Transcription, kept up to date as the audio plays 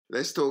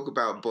Let's talk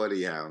about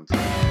Bodyhound.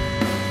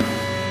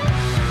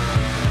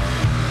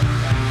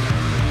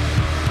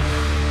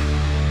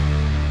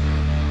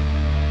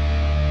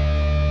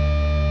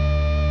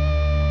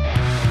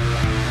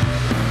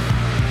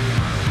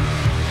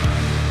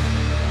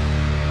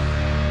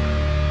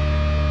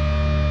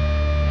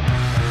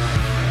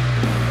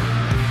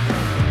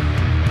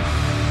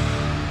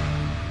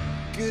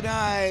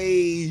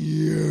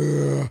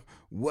 G'day!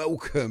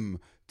 Welcome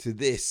to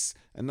this,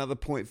 another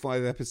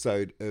 0.5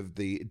 episode of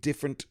the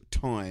Different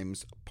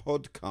Times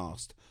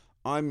podcast.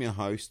 I'm your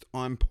host,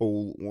 I'm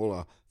Paul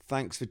Waller.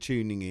 Thanks for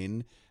tuning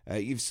in.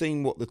 You've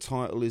seen what the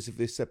title is of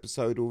this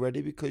episode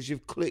already because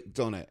you've clicked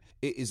on it.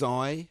 It is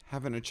I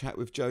having a chat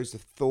with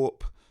Joseph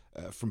Thorpe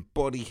from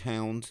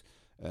Bodyhound,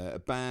 a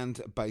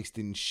band based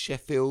in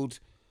Sheffield.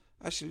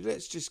 Actually,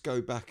 let's just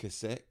go back a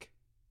sec.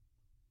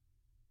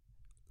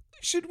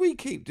 Should we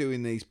keep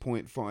doing these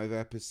 0.5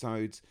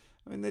 episodes?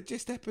 I mean, they're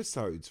just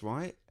episodes,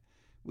 right?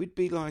 We'd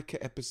be like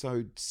at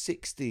episode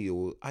 60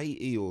 or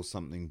 80 or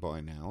something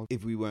by now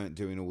if we weren't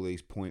doing all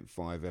these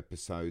 0.5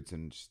 episodes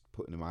and just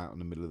putting them out in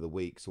the middle of the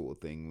week sort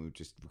of thing. We were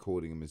just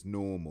recording them as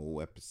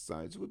normal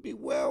episodes. We'd be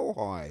well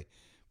high.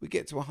 We'd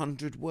get to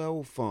 100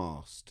 well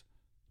fast.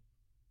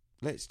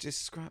 Let's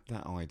just scrap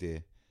that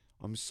idea.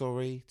 I'm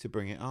sorry to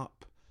bring it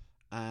up.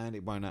 And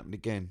it won't happen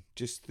again.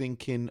 Just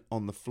thinking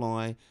on the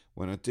fly.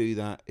 When I do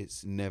that,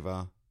 it's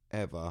never,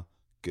 ever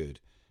good.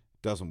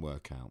 Doesn't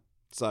work out.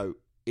 So,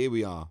 here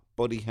we are.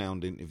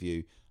 Bodyhound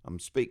interview. I'm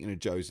speaking to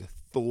Joseph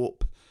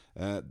Thorpe.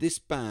 This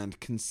band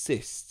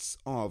consists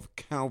of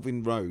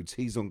Calvin Rhodes.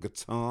 He's on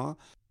guitar.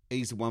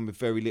 He's the one with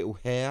very little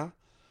hair.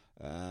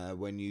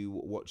 When you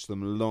watch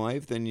them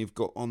live, then you've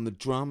got on the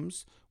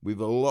drums with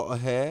a lot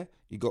of hair.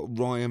 You've got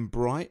Ryan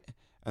Bright.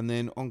 And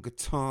then on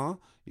guitar,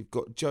 you've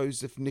got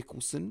Joseph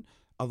Nicholson,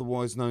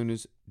 otherwise known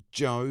as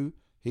Joe.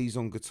 He's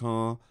on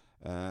guitar.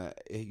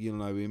 You'll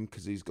know him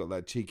because he's got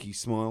that cheeky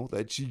smile,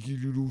 that cheeky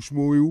little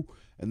smile.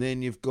 And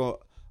then you've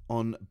got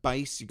on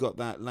bass, you've got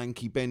that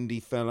lanky bendy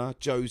fella,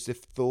 Joseph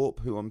Thorpe,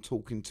 who I'm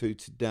talking to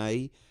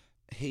today.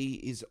 He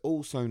is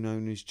also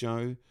known as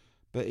Joe,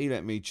 but he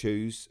let me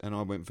choose, and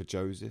I went for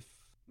Joseph.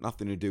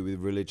 Nothing to do with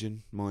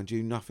religion, mind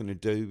you. Nothing to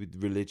do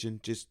with religion.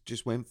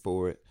 Just went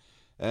for it.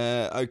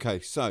 Okay,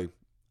 so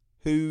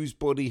who's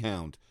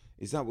Bodyhound?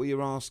 Is that what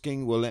you're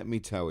asking? Well, let me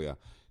tell you.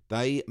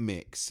 They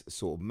mix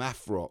sort of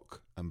math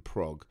rock and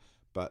prog.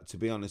 But to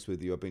be honest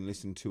with you, I've been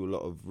listening to a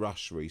lot of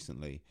Rush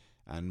recently.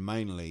 And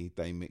mainly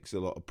they mix a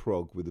lot of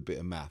prog with a bit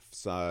of math.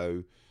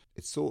 So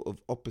it's sort of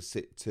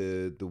opposite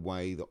to the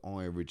way that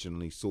I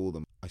originally saw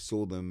them. I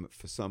saw them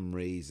for some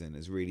reason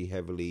as really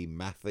heavily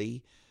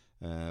mathy.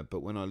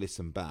 But when I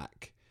listen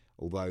back,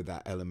 although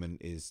that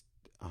element is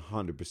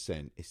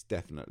 100%, it's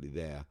definitely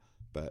there.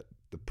 But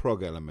the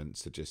prog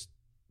elements are just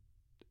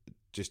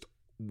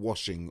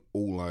washing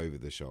all over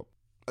the shop.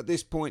 At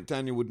this point,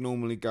 Daniel would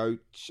normally go,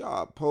 "Shut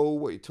up, Paul,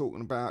 what are you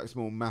talking about? It's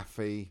more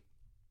mathy."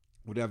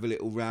 Would have a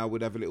little row,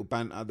 would have a little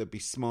banter, there'd be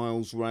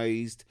smiles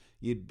raised.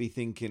 You'd be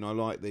thinking, I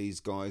like these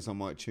guys, I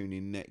might tune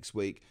in next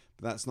week.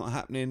 But that's not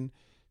happening.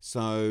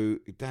 So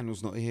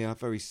Daniel's not here.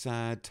 Very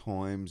sad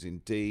times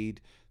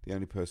indeed. The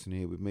only person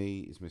here with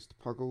me is Mr.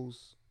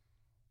 Puggles,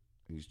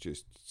 who's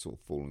just sort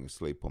of falling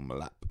asleep on my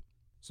lap.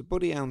 So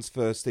Bodyhound's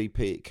first EP,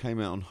 it came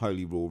out on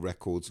Holy Raw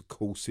Records. Of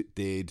course it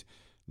did.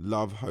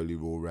 Love Holy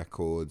Raw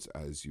Records,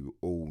 as you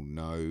all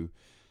know.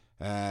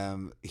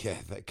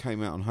 That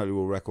came out on Holy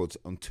Raw Records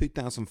on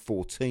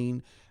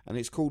 2014, and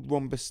it's called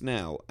Rhombus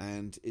Now,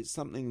 and it's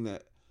something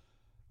that,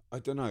 I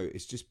don't know,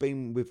 it's just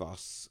been with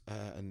us,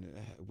 and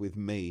with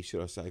me,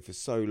 should I say, for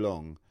so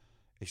long.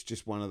 It's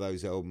just one of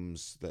those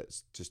albums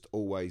that's just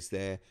always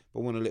there. If I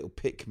want a little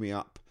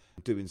pick-me-up,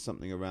 doing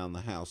something around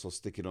the house, I'll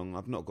stick it on.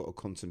 I've not got to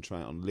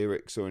concentrate on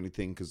lyrics or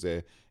anything because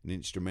they're an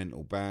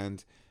instrumental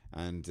band,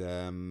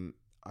 and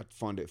I'd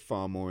find it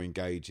far more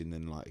engaging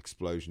than like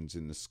Explosions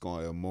in the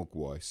Sky or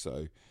Mogwai.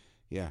 So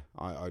yeah,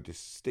 I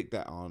just stick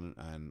that on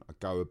and I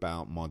go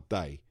about my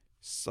day.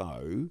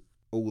 So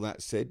all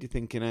that said, you're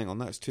thinking, hang on,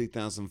 that's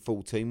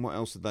 2014. What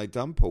else have they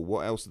done, Paul?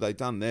 What else have they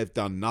done? They've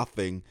done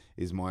nothing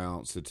is my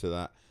answer to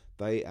that.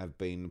 They have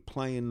been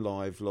playing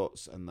live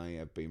lots and they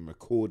have been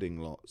recording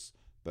lots,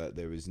 but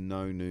there is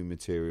no new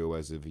material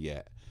as of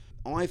yet.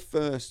 I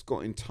first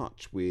got in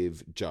touch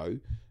with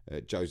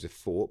Joseph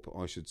Thorpe,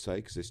 I should say,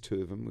 because there's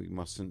two of them. We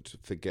mustn't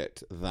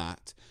forget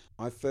that.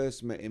 I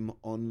first met him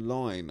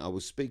online. I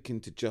was speaking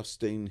to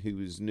Justine, who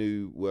was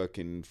new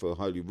working for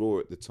Holy Raw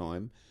at the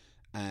time,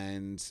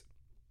 and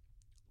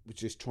was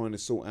just trying to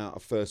sort out a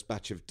first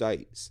batch of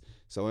dates.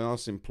 So I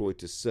asked Employed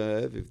to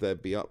Serve if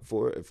they'd be up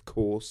for it. Of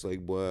course they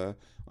were.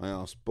 I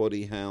asked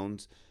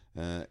Bodyhound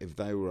if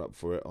they were up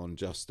for it on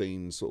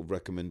Justine's sort of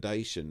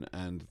recommendation,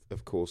 and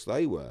of course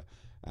they were.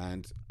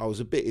 And I was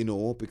a bit in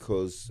awe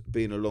because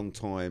being a long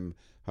time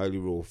Holy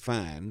Raw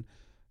fan,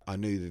 I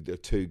knew that the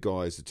two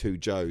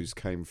Joes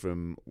came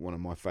from one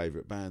of my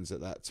favourite bands at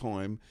that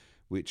time,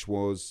 which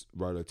was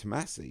Rolo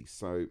Tomassi.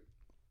 So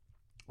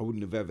I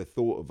wouldn't have ever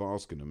thought of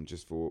asking them,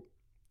 just thought,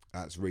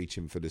 That's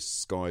reaching for the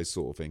sky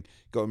sort of thing.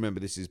 Got to remember,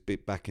 this is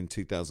back in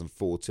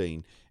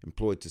 2014.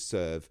 Employed to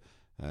Serve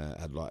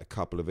had like a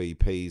couple of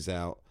EPs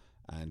out,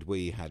 and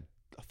we had,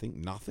 I think,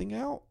 nothing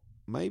out.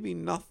 Maybe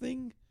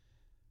nothing.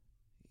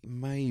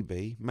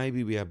 Maybe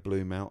we had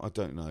Bloom out. I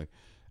don't know.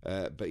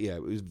 But yeah,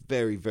 it was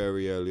very,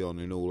 very early on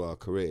in all our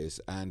careers.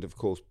 And of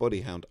course,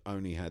 Bodyhound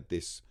only had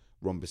this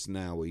Rhombus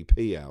Now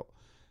EP out.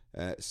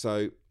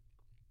 So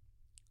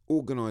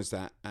organised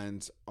that,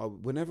 and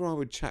whenever I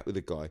would chat with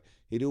a guy,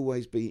 he'd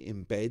always be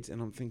in bed, and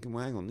I'm thinking,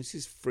 well, hang on, this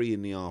is 3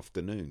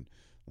 p.m.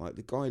 Like,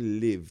 the guy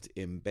lived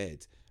in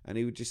bed, and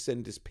he would just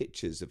send us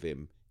pictures of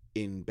him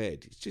in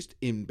bed. He's just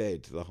in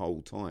bed the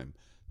whole time.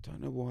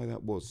 Don't know why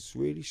that was. It's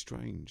really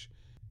strange.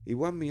 He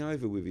won me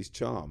over with his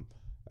charm.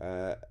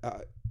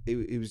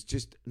 He was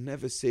just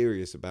never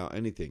serious about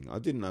anything. I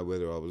didn't know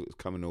whether I was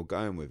coming or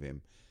going with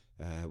him,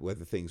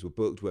 whether things were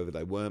booked, whether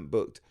they weren't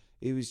booked.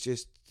 He was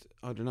just,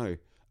 I don't know,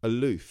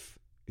 aloof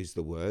is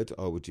the word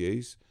I would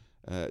use.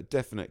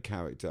 Definite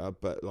character,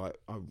 but like,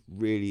 I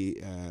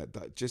really,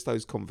 just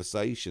those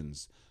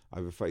conversations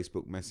over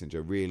Facebook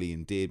Messenger really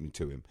endeared me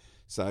to him.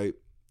 So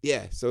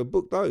yeah, so I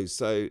booked those.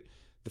 So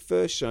the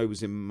first show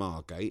was in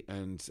Margate,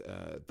 and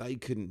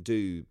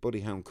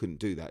Bodyhound couldn't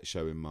do that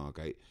show in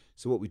Margate.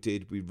 So what we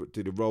did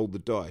a roll the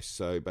dice.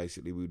 So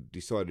basically we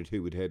decided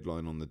who would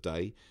headline on the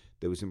day.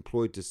 There was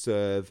Employed to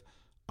Serve,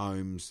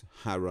 Ohms,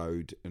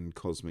 Harrowed and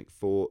Cosmic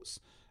Thoughts.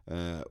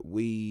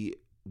 We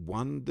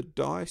won the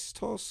dice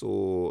toss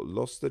or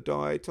lost the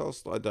die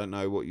toss. I don't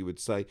know what you would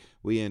say.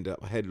 We ended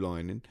up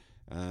headlining.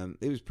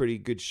 It was a pretty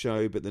good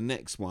show, but the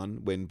next one,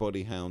 when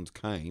Bodyhound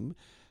came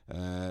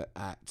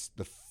at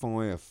the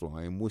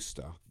Firefly in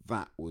Worcester,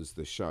 that was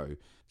the show.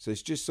 So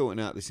it's just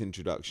sorting out this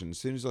introduction. As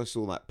soon as I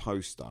saw that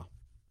poster,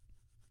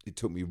 it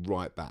took me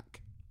right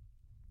back.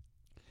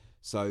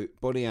 So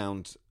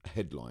Bodyhound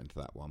headlined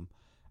that one,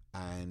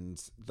 and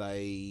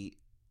they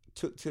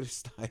took to the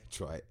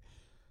stage, right?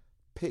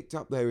 Picked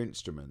up their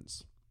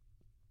instruments,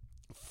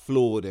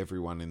 floored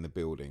everyone in the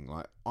building.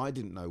 Like, I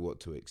didn't know what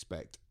to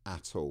expect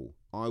at all.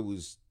 I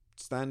was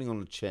standing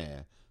on a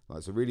chair. Like,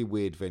 it's a really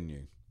weird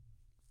venue.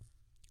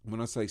 When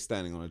I say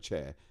standing on a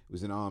chair, it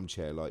was an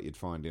armchair like you'd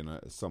find in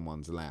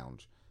someone's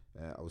lounge.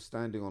 I was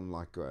standing on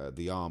like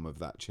the arm of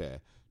that chair,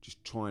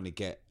 just trying to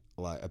get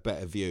like a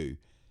better view,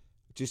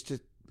 just to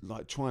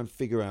like try and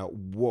figure out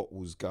what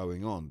was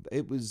going on.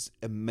 It was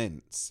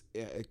immense,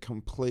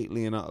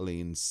 completely and utterly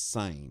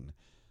insane.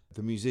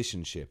 The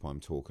musicianship I'm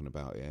talking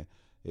about here,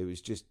 it was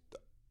just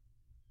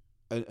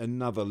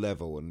another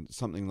level, and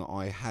something that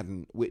I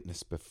hadn't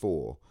witnessed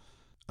before.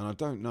 And I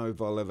don't know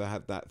if I'll ever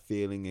have that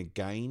feeling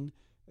again,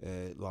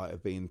 like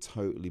of being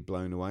totally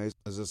blown away.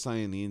 As I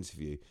say in the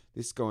interview,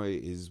 this guy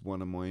is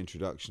one of my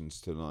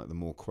introductions to like the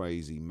more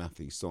crazy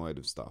mathy side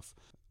of stuff.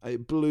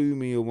 It blew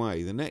me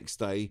away. The next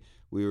day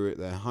we were at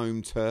their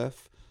home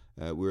turf.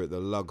 We were at the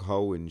Lug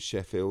Hole in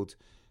Sheffield,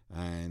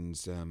 and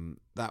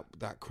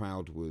that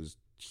crowd was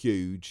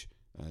huge,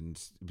 and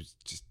it was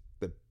just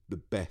the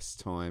best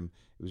time.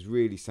 It was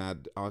really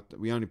sad.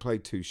 We only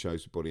played 2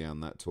 shows with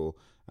Bodyhound that tour,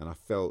 and I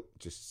felt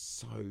just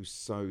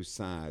so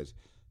sad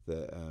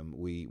that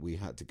we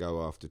had to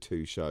go after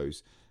 2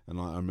 shows. And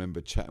I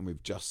remember chatting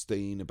with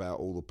Justine about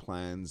all the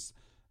plans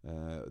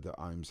that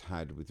Ohms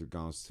had with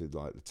regards to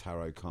like the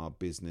tarot card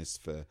business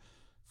for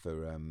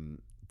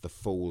the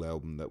Fall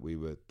album that we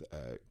were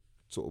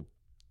sort of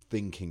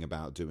thinking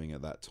about doing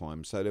at that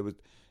time. So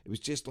it was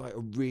just like a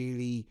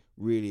really,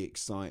 really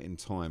exciting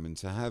time, and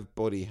to have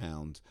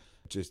Bodyhound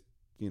just,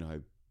 you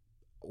know,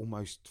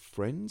 almost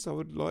friends, I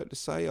would like to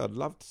say. I'd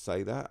love to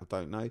say that, I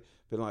don't know,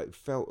 but like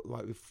felt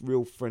like a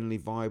real friendly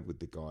vibe with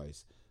the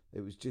guys.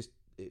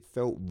 It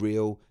felt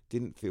real,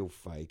 didn't feel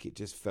fake. It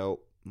just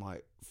felt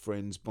like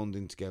friends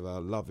bonding together,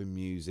 loving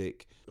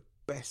music. The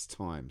best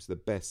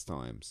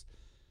times.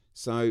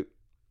 So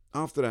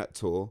after that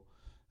tour,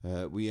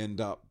 we end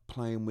up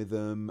playing with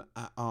them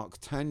at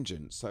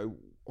Arctangent. So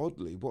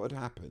oddly, what had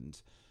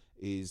happened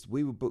is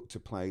we were booked to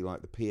play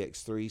like the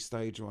PX3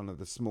 stage, one of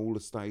the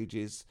smaller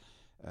stages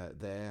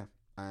there,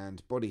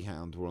 and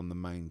Bodyhound were on the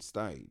main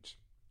stage.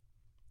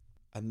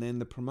 And then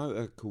the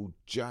promoter called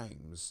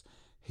James,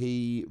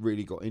 he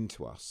really got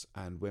into us,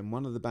 and when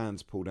one of the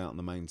bands pulled out on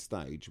the main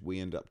stage, we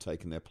ended up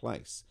taking their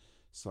place.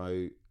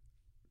 So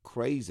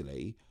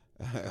crazily,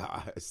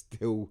 I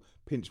still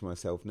pinch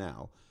myself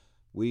now,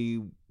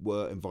 we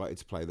were invited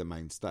to play the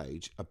main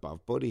stage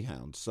above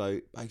Bodyhound.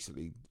 So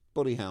basically,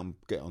 Bodyhound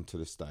get onto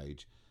the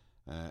stage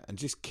and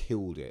just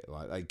killed it.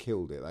 Like, they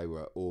killed it. They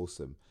were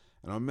awesome.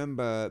 And I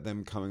remember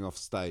them coming off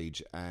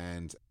stage,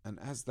 and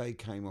as they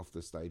came off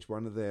the stage,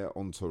 one of their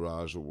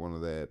entourage or one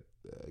of their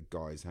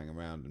guys hang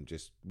around and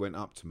just went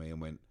up to me and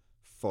went,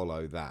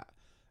 "Follow that."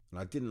 And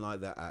I didn't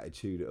like that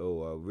attitude at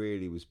all. I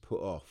really was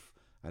put off,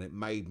 and it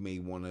made me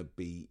want to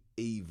be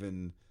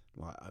even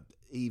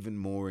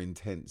more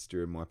intense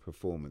during my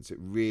performance. It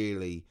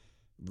really,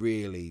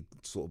 really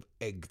sort of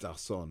egged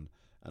us on.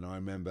 And I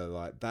remember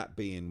like that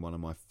being one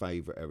of my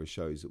favourite ever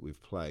shows that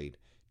we've played,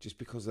 just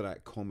because of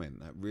that comment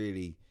that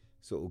really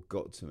sort of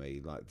got to me,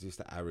 like just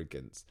the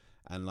arrogance.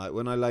 And like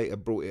when I later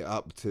brought it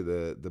up to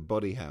the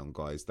Body Hound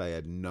guys, they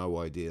had no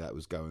idea that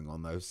was going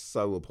on. They were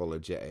so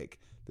apologetic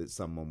that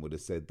someone would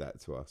have said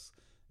that to us.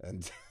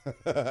 And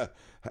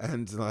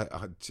and like,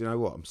 do you know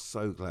what? I'm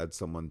so glad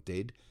someone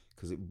did,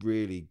 because it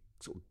really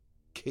sort of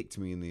kicked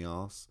me in the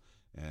arse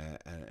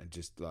and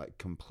just like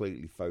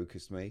completely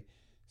focused me.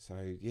 So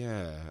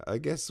yeah, I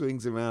guess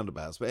swings and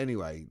roundabouts. But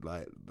anyway,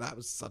 like that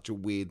was such a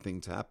weird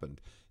thing to happen.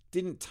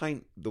 Didn't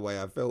taint the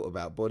way I felt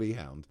about Body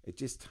Hound. It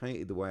just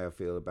tainted the way I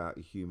feel about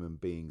human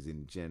beings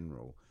in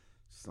general.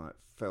 Just like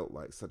felt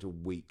like such a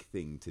weak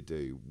thing to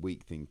do,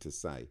 weak thing to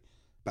say.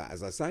 But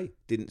as I say,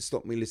 didn't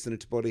stop me listening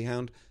to Body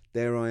Hound.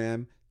 There I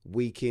am,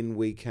 week in,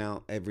 week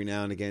out, every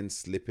now and again,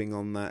 slipping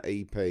on that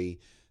EP.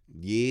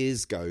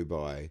 Years go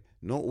by,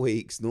 not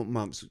weeks, not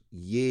months,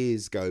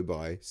 years go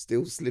by,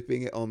 still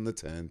slipping it on the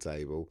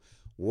turntable.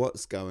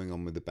 What's going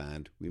on with the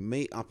band? We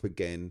meet up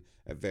again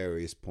at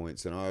various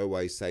points, and I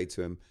always say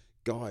to them,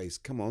 guys,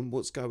 come on,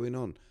 what's going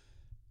on?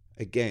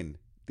 Again,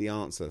 the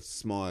answer,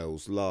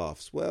 smiles,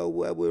 laughs. Well,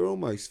 we're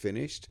almost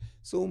finished.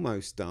 It's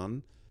almost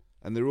done.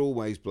 And they're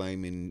always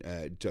blaming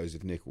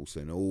Joseph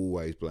Nicholson,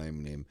 always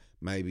blaming him.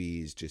 Maybe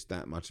he's just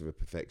that much of a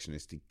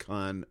perfectionist. He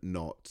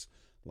cannot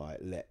like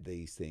let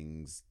these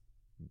things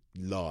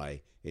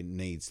lie. It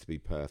needs to be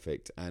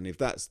perfect. And if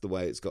that's the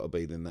way it's got to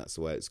be, then that's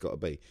the way it's got to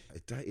be.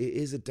 It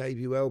is a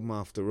debut album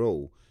after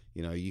all.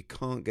 You know, you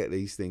can't get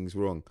these things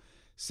wrong.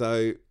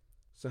 So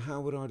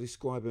how would I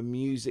describe it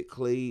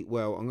musically?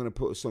 Well, I'm going to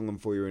put a song on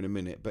for you in a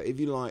minute. But if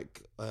you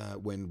like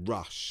when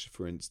Rush,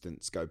 for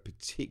instance, go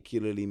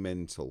particularly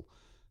mental,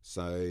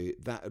 so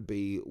that would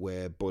be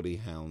where Body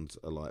Hound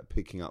are like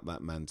picking up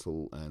that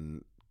mantle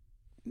and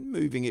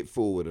moving it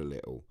forward a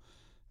little.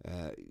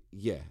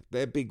 Yeah,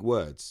 they're big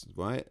words,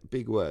 right?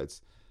 Big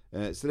words.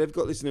 So they've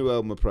got this new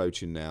album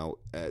approaching now.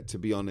 To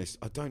be honest,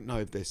 I don't know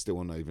if they're still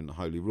on even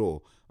Holy Raw.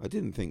 I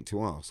didn't think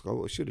to ask.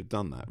 I should have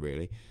done that,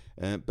 really.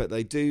 But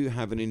they do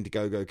have an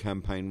Indiegogo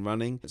campaign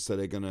running. So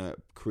they're going to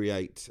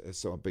create,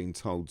 so I've been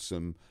told,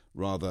 some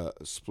rather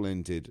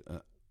splendid,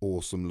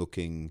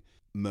 awesome-looking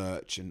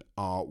merch and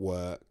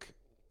artwork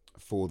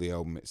for the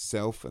album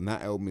itself. And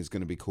that album is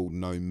going to be called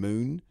No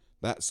Moon.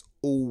 That's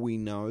all we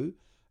know.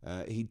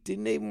 He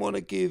didn't even want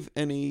to give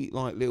any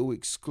like little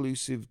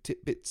exclusive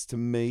tidbits to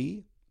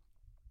me.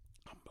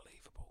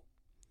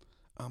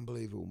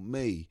 Unbelievable.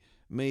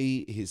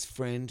 Me, his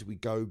friend, we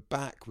go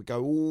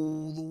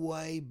all the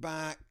way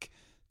back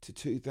to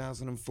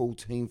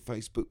 2014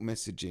 Facebook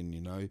messaging,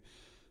 you know.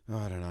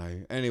 I don't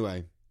know.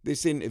 Anyway,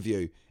 this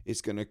interview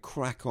is going to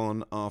crack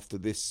on after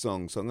this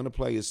song. So I'm going to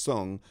play a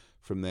song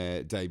from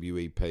their debut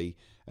EP.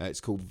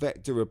 It's called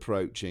Vector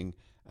Approaching.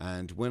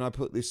 And when I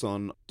put this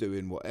on,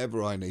 doing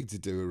whatever I need to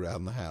do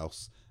around the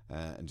house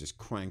and just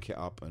crank it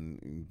up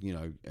and, you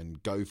know,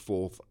 and go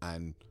forth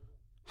and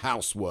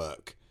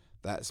housework.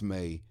 That's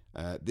me.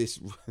 This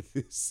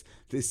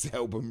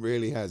album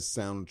really has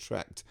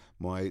soundtracked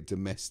my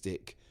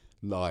domestic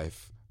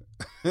life.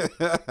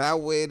 How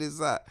weird is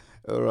that?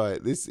 All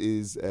right, this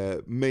is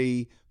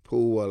me,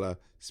 Paul Waller,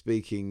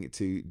 speaking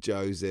to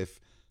Joseph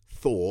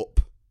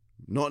Thorpe,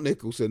 not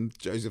Nicholson,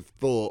 Joseph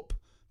Thorpe,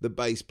 the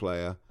bass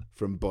player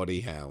from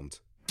Body Hound.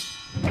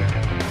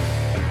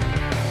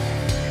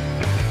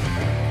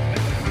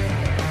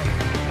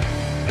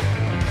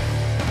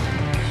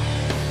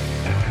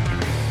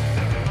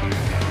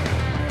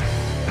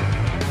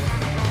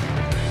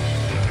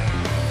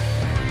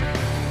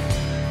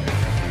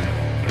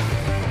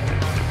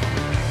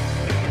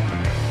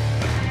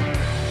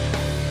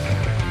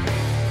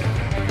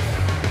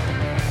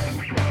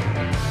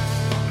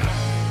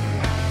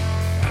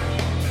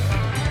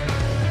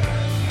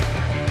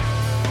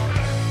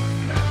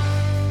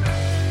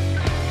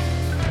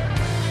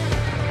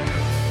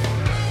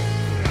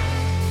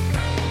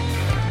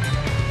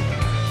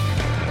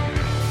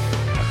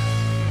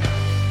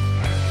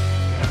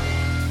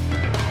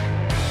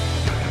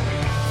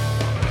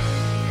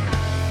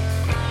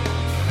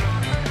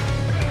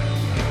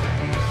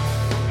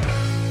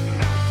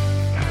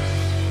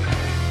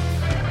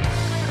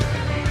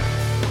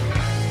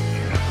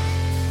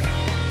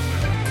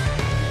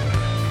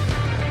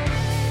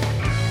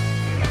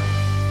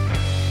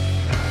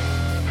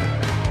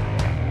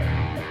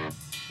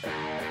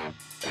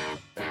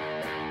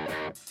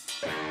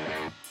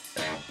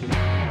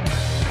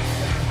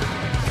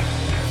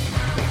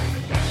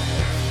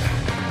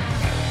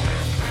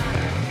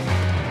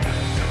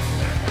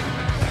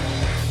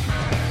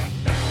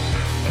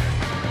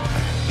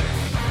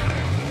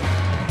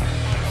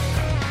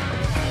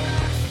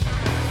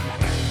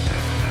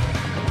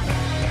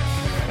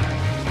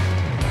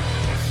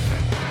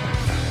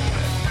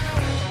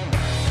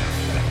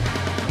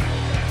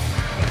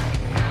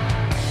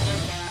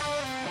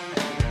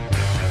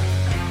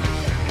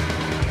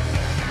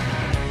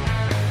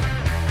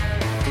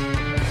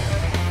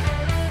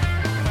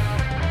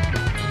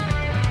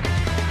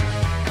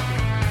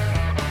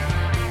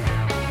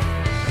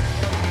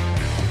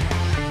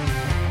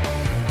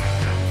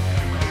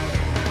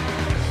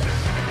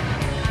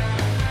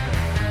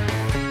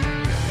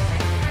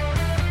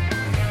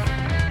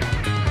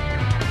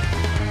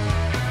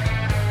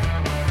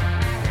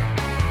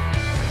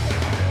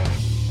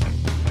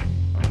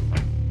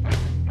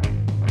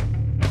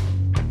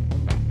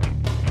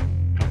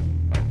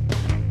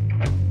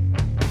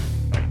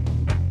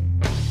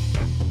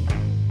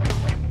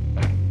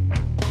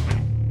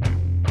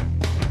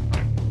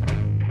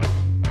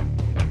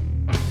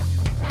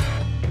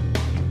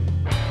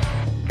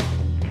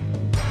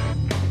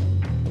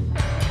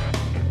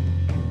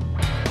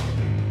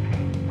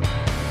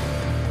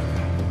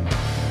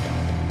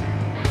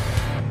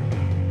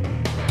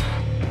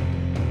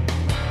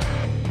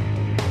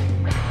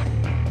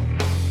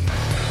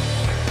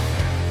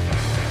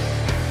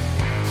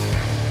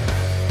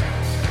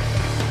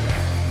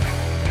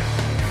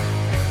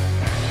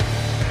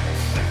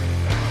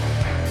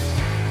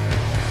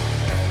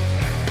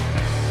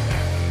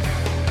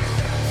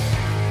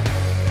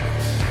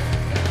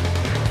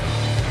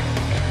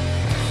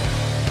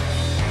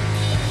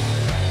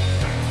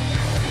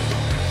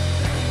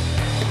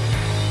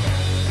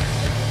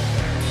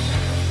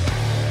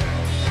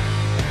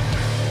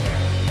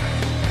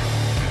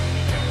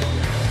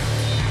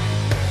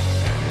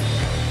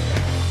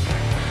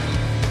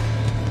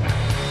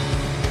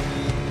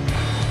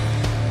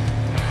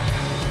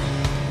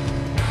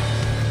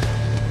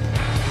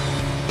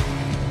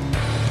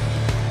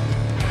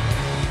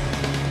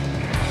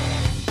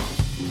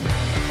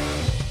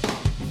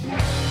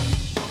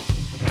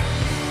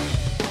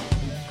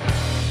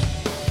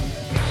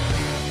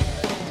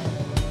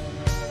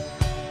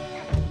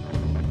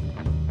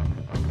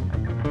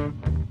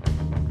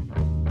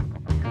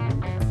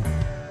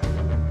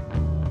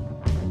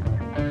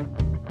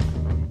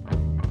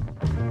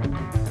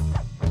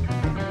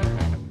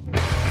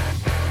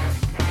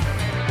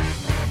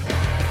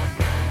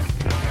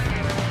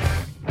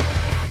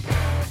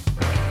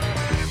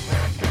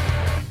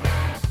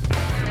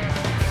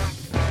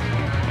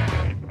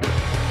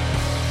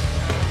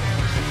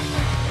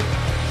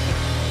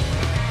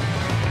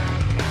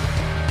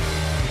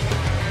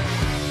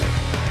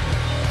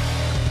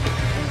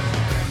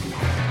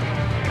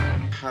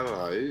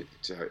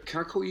 Joe.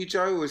 Can I call you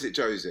Joe or is it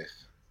Joseph?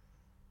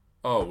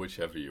 Oh,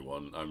 whichever you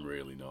want. I'm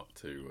really not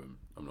too.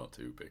 I'm not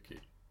too picky.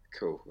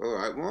 Cool. All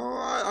right. Well,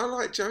 I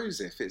like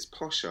Joseph. It's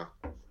posher.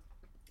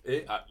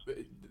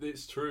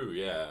 It's true.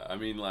 Yeah. I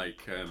mean,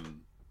 like,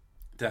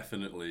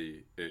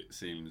 definitely, it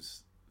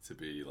seems to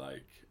be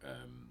like.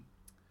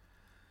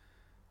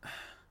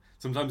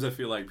 Sometimes I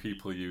feel like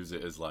people use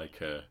it as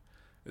like a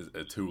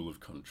tool of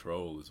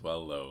control as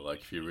well, though. Like,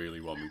 if you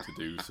really want me to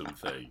do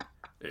something,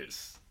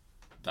 it's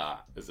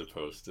that as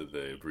opposed to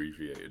the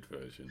abbreviated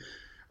version.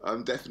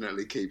 I'm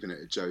definitely keeping it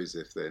at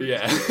Joseph then.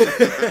 Yeah.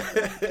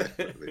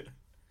 Definitely.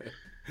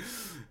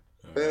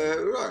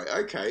 Right,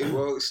 okay.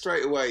 Well,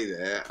 straight away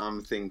there,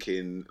 I'm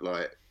thinking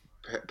like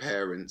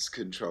parents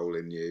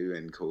controlling you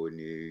and calling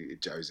you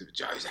Joseph.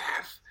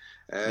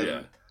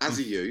 Yeah. As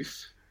a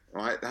youth,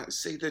 right?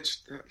 That's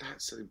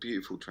a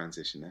beautiful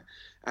transition there.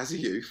 As a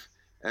youth,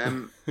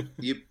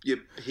 you're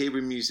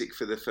hearing music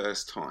for the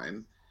first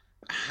time.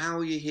 How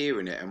are you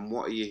hearing it, and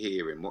what are you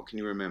hearing? What can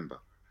you remember?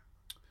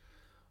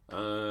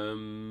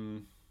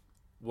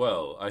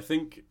 Well, I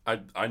think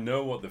I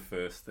know what the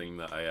first thing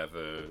that I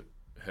ever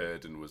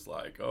heard and was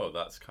like, oh,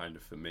 that's kind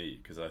of for me,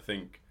 because I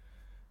think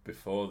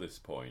before this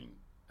point,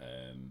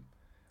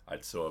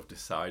 I'd sort of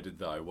decided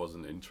that I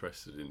wasn't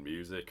interested in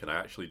music, and I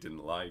actually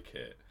didn't like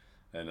it.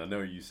 And I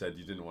know you said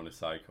you didn't want to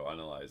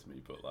psychoanalyze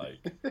me, but like,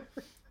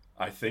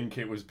 I think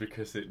it was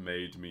because it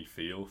made me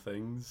feel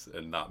things,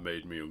 and that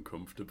made me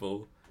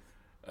uncomfortable.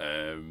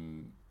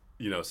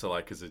 You know, so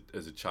like as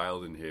a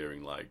child and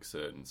hearing like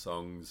certain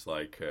songs,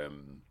 like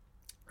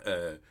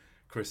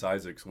Chris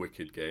Isaak's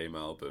Wicked Game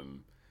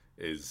album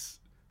is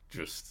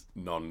just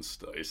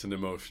non-stop. It's an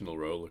emotional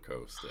roller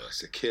coaster.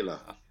 It's a killer.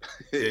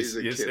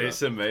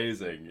 It's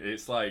amazing.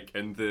 It's like,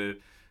 and the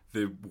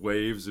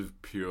waves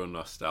of pure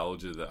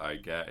nostalgia that I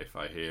get if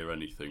I hear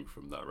anything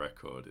from that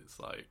record, it's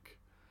like,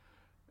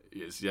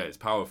 it's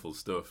powerful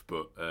stuff.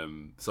 But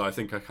so I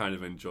think I kind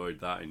of enjoyed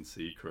that in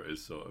secret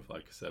as sort of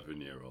like a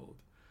 7-year-old.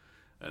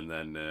 And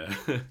then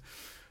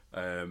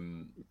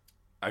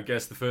I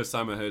guess the first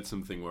time I heard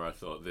something where I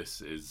thought this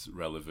is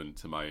relevant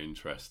to my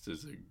interests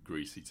as a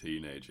greasy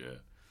teenager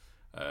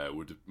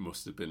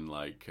must have been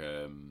like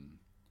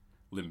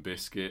Limp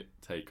Bizkit,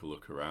 Take a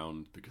Look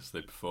Around, because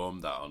they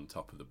performed that on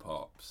Top of the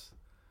Pops,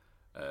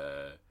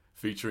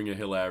 featuring a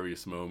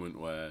hilarious moment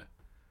where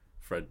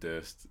Fred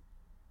Durst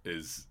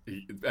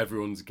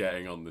everyone's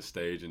getting on the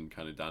stage and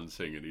kind of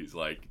dancing, and he's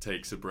like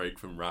takes a break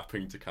from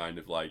rapping to kind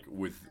of like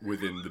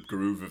within the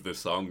groove of the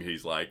song,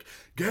 he's like,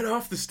 get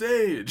off the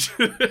stage.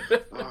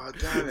 Oh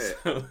damn it.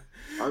 So,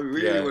 I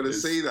really want to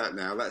see that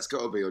now. That's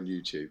got to be on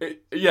YouTube.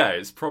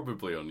 It's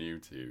probably on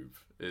YouTube.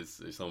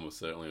 It's almost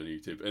certainly on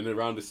YouTube. And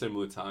around a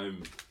similar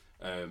time,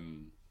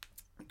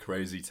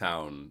 Crazy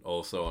Town,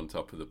 also on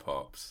Top of the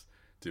Pops,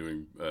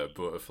 doing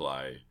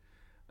Butterfly,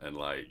 and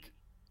like,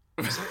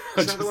 is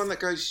that the one that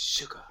goes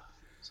sugar?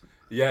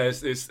 Yeah,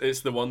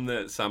 it's the one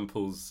that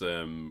samples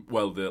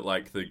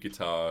the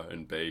guitar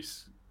and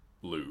bass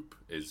loop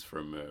is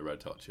from a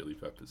Red Hot Chili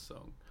Peppers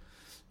song.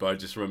 But I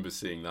just remember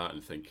seeing that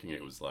and thinking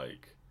it was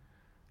like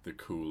the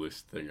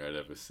coolest thing I'd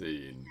ever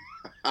seen.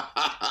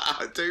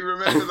 I do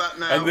remember that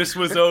now. And this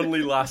was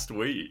only last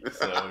week,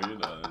 so you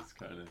know, it's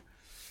kind of.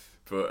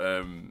 But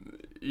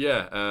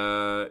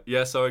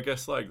so I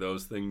guess like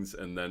those things,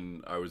 and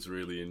then I was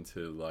really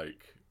into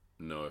like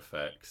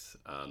NoFX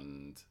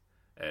and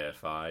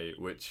AFI,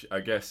 which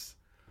I guess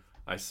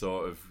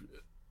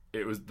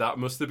that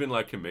must have been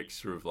like a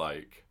mixture of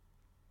like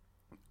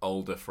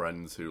older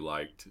friends who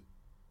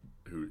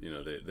you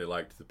know, they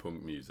liked the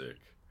punk music,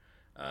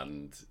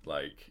 and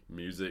like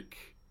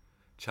music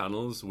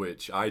channels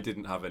which I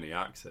didn't have any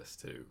access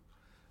to,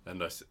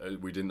 and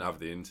we didn't have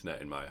the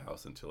internet in my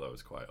house until I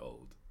was quite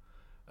old.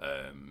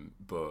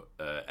 But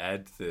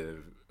Ed,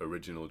 the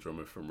original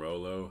drummer from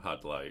Rolo,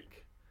 had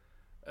like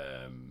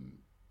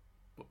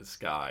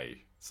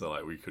Sky, so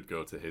like we could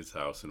go to his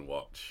house and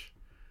watch,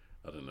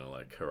 I don't know,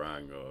 like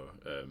Kerrang or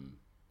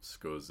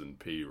Scuzz and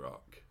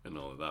P-Rock and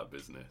all of that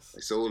business.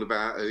 It's all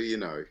about who you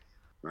know,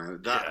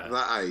 man.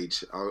 That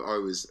age, I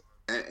was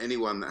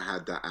anyone that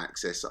had that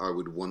access, I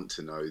would want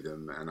to know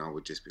them, and I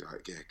would just be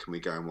like, yeah, can we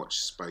go and watch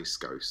Space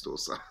Ghost or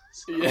something?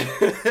 Yeah.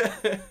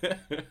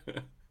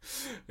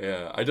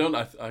 Yeah, I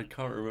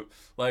can't remember,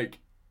 like,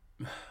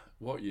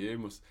 what year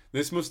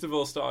this must have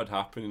all started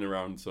happening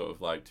around sort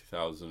of like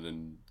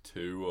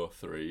 2002 or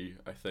 3,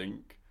 I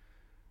think.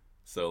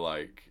 So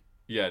like,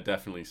 yeah,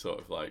 definitely sort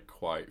of like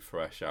quite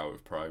fresh out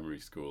of primary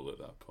school at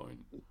that point.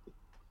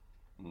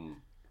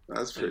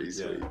 That's pretty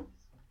sweet.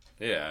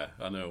 Yeah,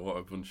 I know, what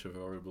a bunch of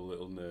horrible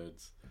little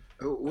nerds.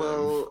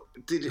 Well,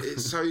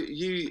 so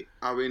you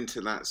are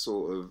into that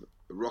sort of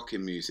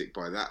rocking music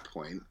by that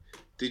point.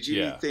 Did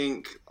you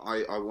think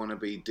I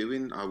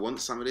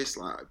want some of this,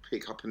 like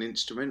pick up an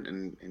instrument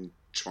and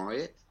try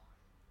it?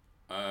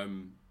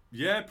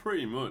 Yeah,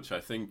 pretty much.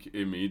 I think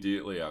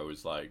immediately I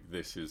was like,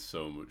 this is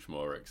so much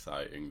more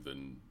exciting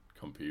than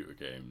computer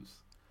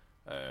games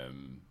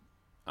and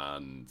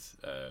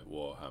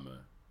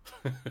Warhammer.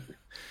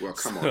 Well,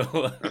 come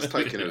on, that's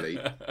taking a leap.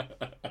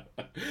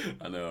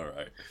 I know,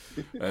 right?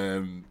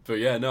 But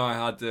yeah, no, I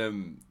had.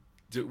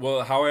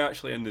 Well, how I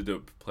actually ended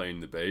up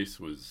playing the bass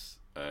was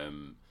I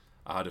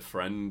had a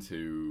friend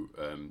who.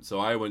 So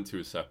I went to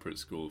a separate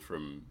school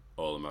from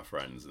all of my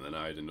friends, and then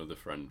I had another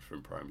friend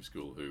from primary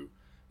school who,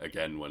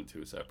 again, went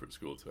to a separate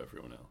school to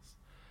everyone else.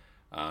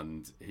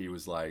 And he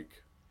was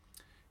like,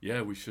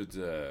 "Yeah, we should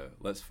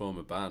let's form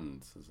a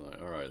band." I was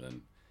like, "All right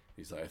then."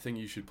 He's like, "I think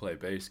you should play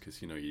bass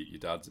because your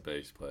dad's a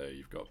bass player.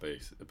 You've got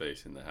a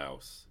bass in the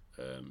house."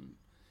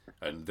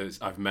 And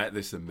I've met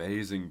this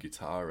amazing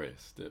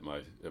guitarist at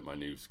my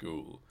new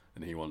school,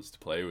 and he wants to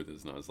play with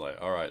us. And I was like,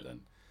 "All right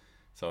then."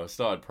 So I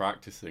started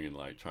practicing and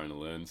like trying to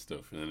learn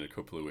stuff. And then a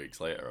couple of weeks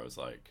later, I was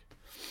like,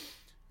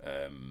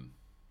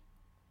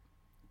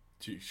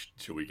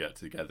 "Should we get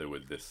together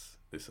with this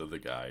other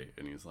guy?"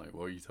 And he was like,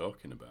 "What are you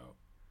talking about?"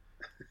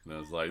 And I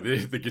was like,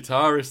 the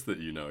guitarist that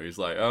you know. He's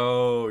like,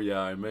 "Oh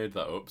yeah, I made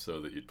that up so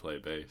that you'd play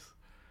bass."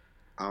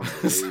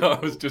 So I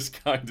was just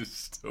kind of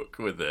stuck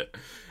with it.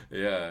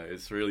 Yeah,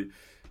 it's really,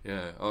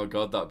 yeah. Oh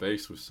god, that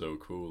bass was so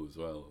cool as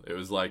well. It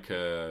was like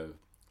a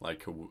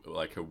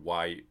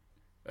white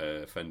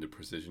Fender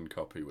Precision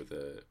copy with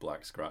a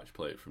black scratch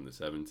plate from the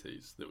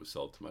 70s that was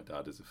sold to my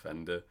dad as a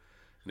Fender,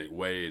 and it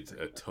weighed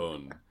a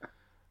ton.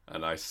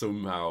 And I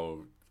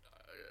somehow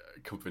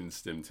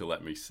convinced him to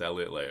let me sell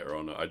it later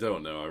on. I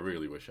don't know. I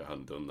really wish I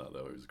hadn't done that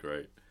though. It was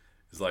great.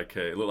 It's like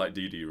it looked like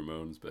Dee Dee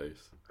Ramone's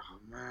bass. Oh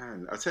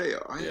man, I tell you,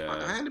 I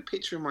had a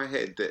picture in my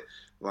head that,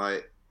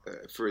 like,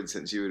 for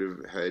instance, you would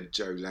have heard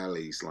Joe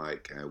Lally's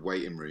like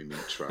waiting room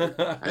intro,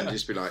 and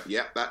just be like,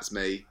 "Yep, that's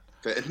me,"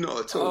 but not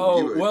at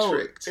all. You were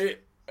tricked.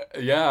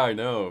 Yeah, I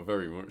know,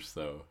 very much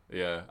so.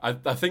 Yeah, I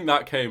think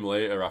that came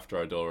later after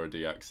I'd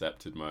already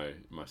accepted my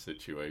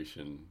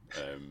situation.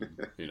 I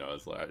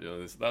was like,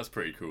 that's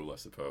pretty cool, I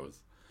suppose.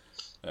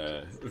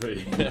 But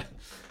yeah.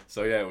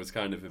 So yeah, it was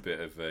kind of a bit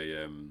of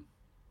a.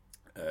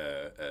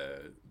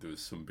 There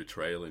was some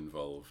betrayal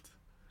involved.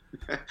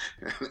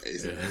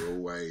 Isn't there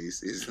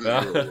always?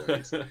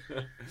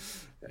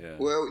 Yeah.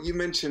 Well, you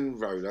mentioned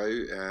Rolo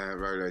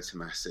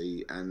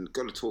Tomasi, and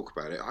got to talk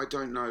about it. I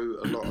don't know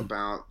a lot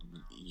about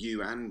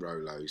you and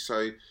Rolo,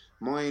 so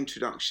my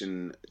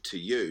introduction to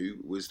you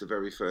was the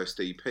very first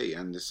EP,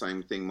 and the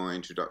same thing, my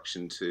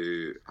introduction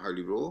to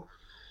Holy Roar.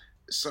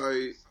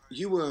 So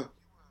you were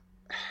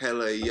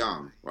hella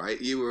young,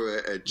 right? You were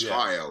a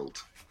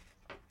child.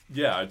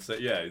 Yeah, I'd say,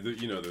 yeah,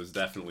 there was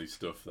definitely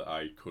stuff that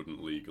I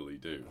couldn't legally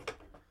do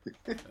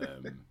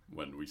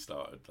when we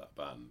started that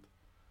band.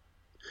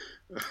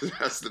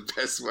 That's the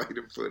best way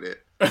to put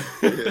it.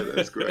 Yeah,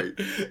 that's great.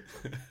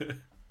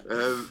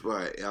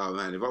 Right, oh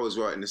man, if I was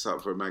writing this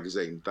up for a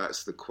magazine,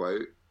 that's the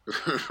quote.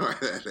 Right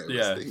there.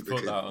 Yeah,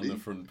 put that on the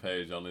front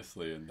page,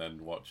 honestly, and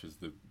then watch as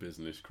the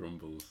business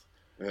crumbles.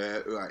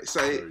 Right,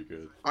 so very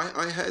good.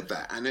 I heard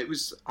that, and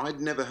I'd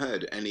never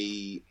heard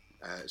any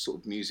sort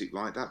of music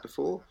like that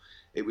before.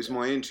 It was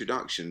my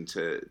introduction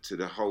to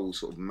the whole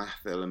sort of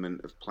math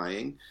element of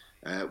playing.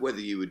 Whether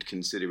you would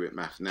consider it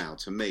math now,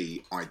 to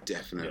me, I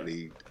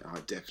definitely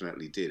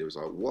did. It was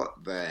like,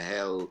 what the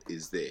hell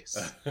is this?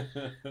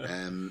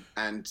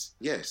 And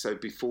yeah, so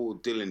before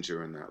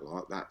Dillinger and that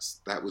lot,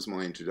 that was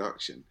my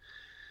introduction.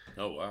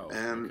 Oh wow!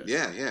 Okay.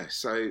 Yeah.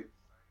 So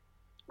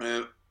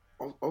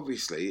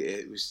obviously,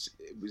 it was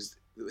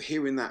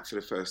hearing that for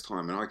the first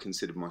time, and I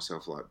considered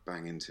myself like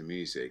bang into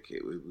music.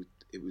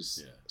 It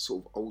was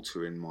sort of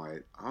altering my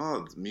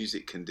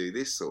music can do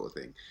this sort of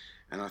thing,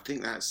 and I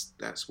think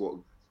that's what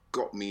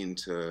got me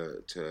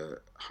into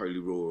Holy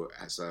Roar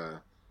as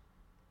a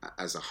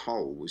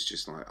whole. Was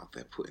just like,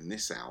 they're putting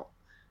this out,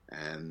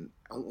 and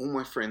all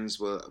my friends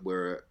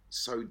were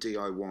so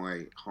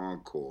DIY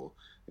hardcore.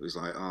 It was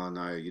like, oh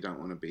no, you don't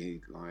want to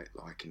be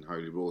like in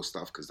Holy Roar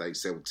stuff because they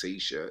sell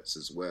T-shirts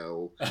as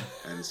well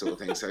and sort of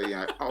thing. So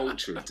yeah,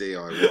 ultra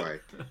DIY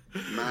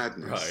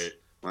madness. Right.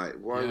 Like,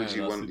 why would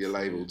you want your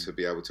label to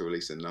be able to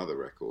release another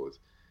record?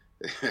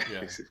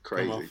 Yeah, it's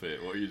crazy. Come off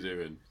it. What are you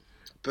doing?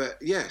 But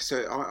yeah,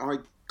 so I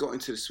got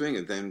into the swing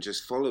of them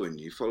just following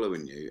you,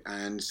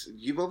 and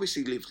you've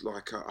obviously lived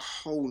like a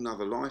whole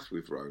nother life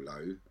with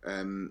Rolo.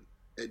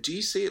 Do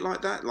you see it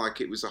like that?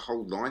 Like it was a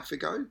whole life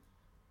ago?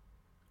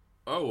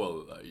 Oh,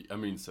 well, I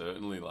mean,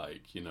 certainly,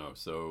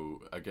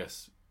 so I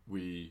guess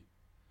we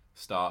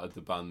started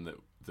the band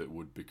that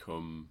would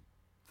become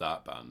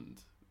that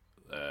band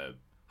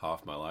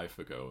half my life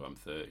ago. I'm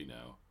 30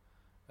 now.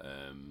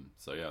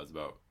 So yeah, I was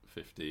about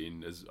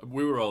 15.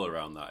 We were all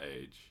around that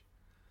age.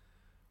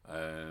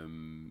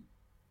 And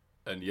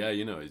yeah,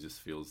 it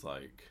just feels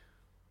like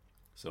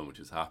so much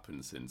has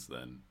happened since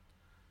then.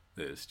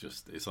 That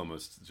it's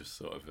almost just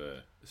sort of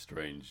a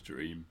strange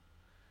dream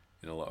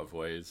in a lot of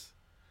ways.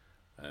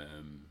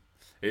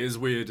 It is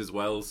weird as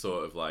well,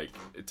 sort of like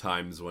at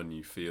times when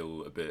you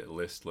feel a bit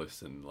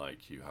listless and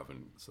like you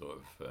haven't sort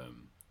of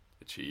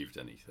achieved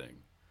anything,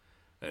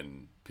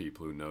 and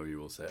people who know you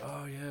will say,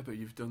 "Oh yeah, but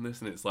you've done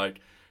this," and it's like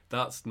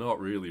that's not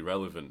really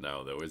relevant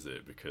now, though, is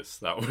it? Because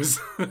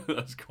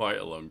that's quite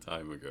a long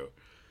time ago.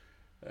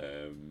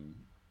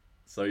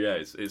 So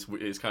yeah,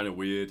 it's kind of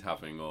weird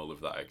having all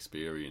of that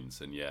experience,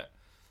 and yet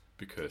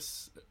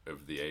because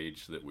of the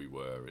age that we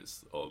were,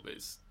 it's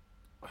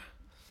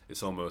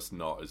almost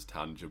not as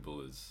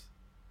tangible as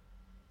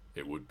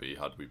it would be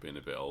had we been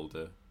a bit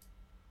older.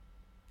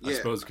 Yeah. I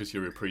suppose because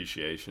your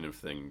appreciation of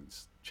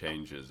things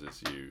changes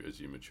as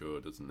you mature,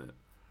 doesn't it?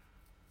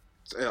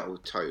 Oh,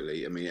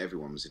 totally. I mean,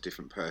 everyone was a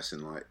different person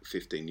like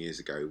 15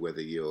 years ago,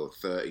 whether you're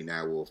 30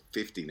 now or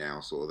 50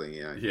 now, sort of thing.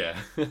 You know? Yeah.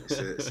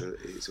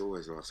 It's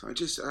always like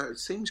that. It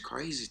seems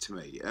crazy to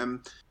me.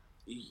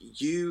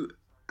 You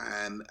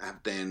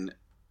have then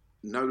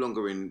no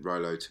longer in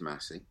Rolo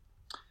Tomassi.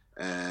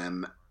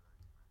 And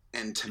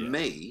to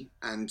me,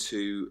 and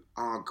to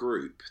our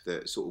group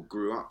that sort of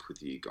grew up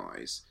with you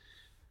guys,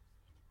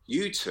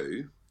 you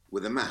two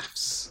were the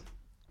maths.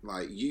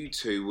 Like, you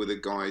two were the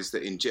guys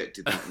that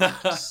injected that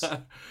maths.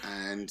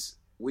 And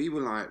we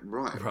were like,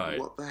 right,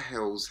 what the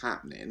hell's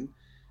happening?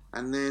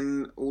 And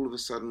then all of a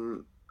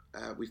sudden,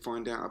 we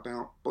find out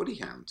about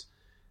Bodyhound.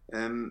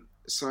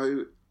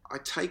 So I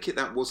take it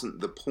that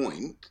wasn't the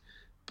point,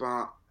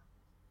 but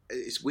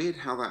it's weird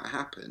how that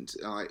happened.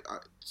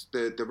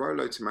 The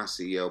Rolo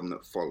Tomassi album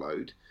that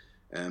followed,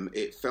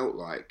 it felt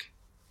like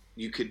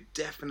you could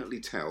definitely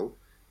tell,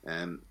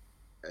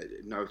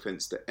 no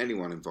offence to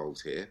anyone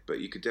involved here,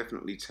 but you could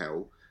definitely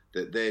tell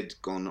that they'd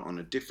gone on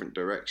a different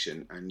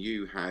direction and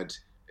you had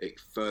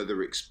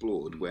further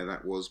explored where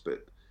that was,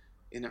 but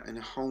in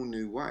a whole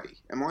new way.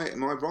 Am I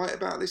right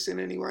about this in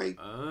any way?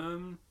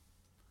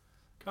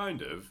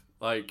 Kind of.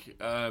 Like,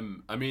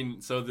 I mean,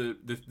 so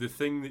the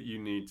thing that you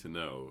need to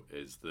know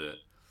is that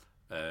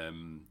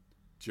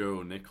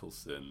Joe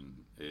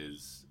Nicholson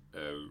is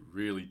a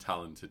really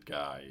talented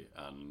guy,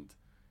 and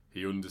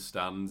he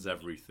understands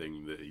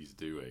everything that he's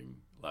doing.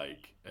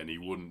 Like, and he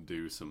wouldn't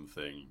do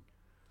something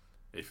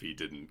if he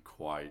didn't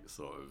quite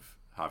sort of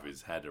have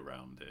his head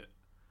around it.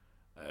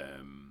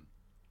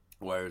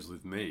 Whereas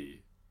with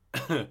me,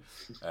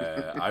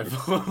 I've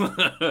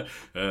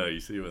you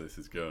see where this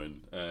is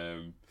going.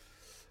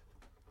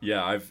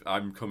 Yeah,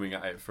 I'm coming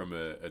at it from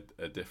a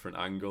different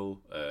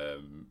angle.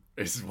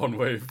 Is one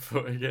way of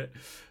putting it.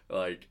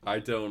 Like, I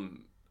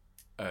don't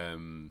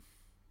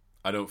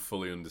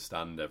fully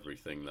understand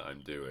everything that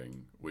I'm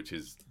doing, which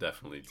is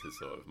definitely to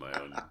sort of my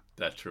own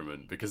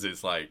detriment, because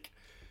it's like,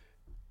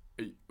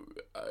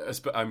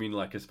 I mean,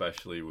 like,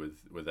 especially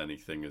with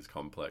anything as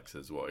complex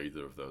as what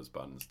either of those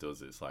bands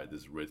does, it's like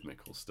there's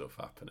rhythmical stuff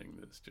happening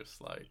that's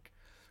just like,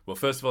 well,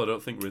 first of all, I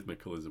don't think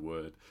rhythmical is a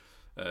word,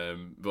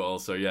 but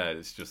also, yeah,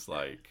 it's just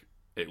like,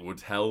 it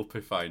would help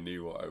if I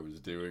knew what I was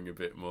doing a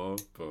bit more,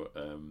 but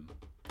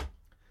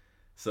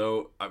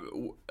so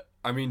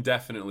I mean,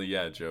 definitely,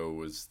 yeah, Joe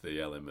was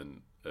the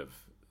element of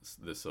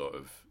the sort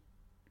of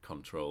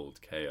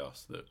controlled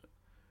chaos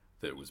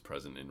that was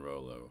present in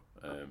Rolo.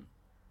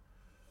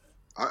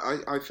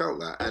 I felt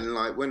that, and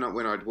like when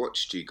I'd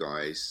watched you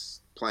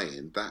guys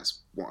playing,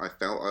 that's what I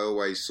felt. I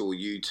always saw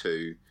you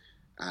two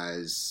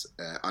as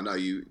I know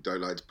you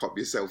don't like to pop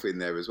yourself in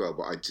there as well,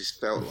 but I just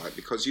felt like,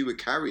 because you were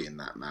carrying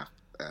that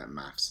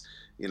maths,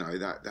 you know,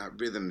 that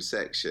rhythm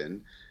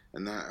section,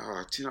 and that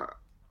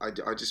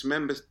I just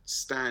remember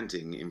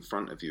standing in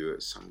front of you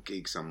at some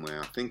gig somewhere.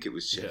 I think it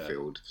was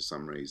Sheffield for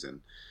some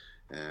reason.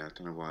 I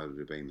don't know why I would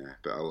have been there,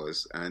 but I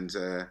was, and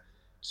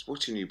just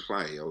watching you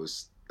play, I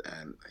was.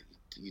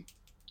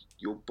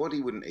 Your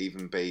body wouldn't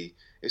even be,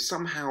 if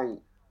somehow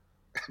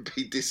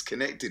be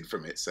disconnected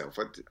from itself.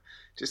 I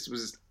just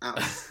was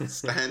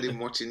standing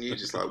watching you,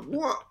 just like,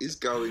 what is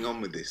going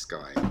on with this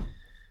guy?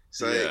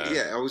 So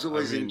I was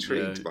always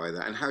intrigued by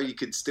that, and how you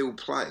could still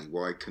play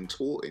while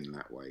contorting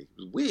that way. It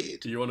was weird.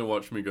 Do you want to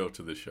watch me go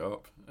to the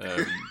shop?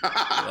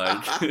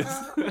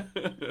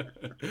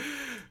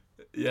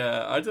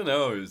 Yeah, I don't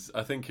know.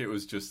 I think it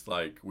was just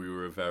like we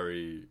were a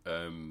very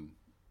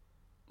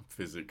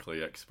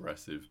physically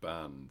expressive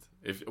band.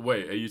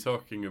 Wait, are you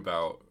talking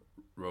about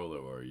Rolo,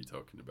 or are you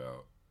talking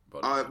about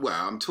Bodyhound?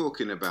 Well, I'm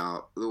talking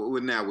about.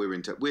 Well, now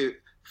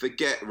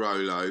forget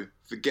Rolo,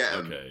 forget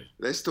them. Okay.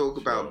 Let's talk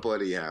about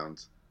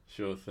Bodyhound.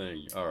 Sure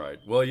thing. All right.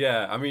 Well,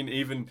 yeah. I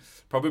mean,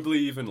 probably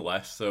even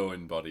less so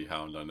in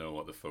Bodyhound. I know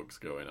what the fuck's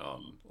going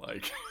on.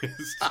 Like,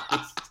 it's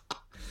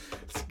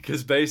just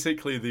because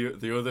basically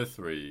the other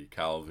three,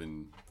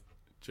 Calvin,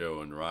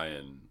 Joe, and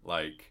Ryan,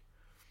 like,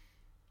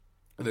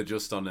 they're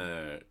just on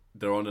a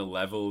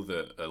level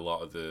that a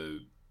lot of their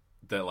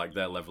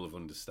level of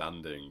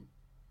understanding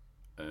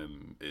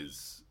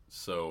is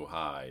so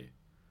high,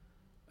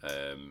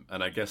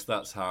 and I guess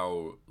that's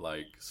how,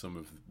 like, some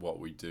of what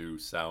we do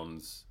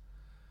sounds.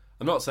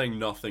 I'm not saying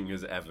nothing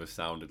has ever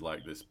sounded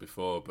like this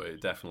before, but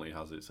it definitely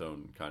has its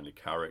own kind of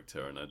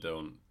character, and I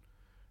don't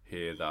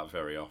hear that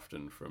very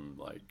often from,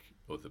 like,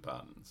 other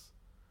bands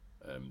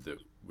that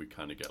we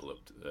kind of get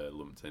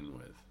lumped in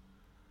with.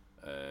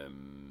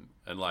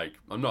 And, like,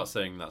 I'm not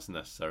saying that's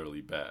necessarily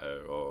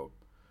better or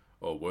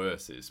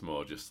worse. It's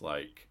more just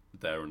like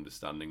their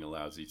understanding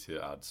allows you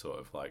to add sort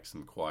of like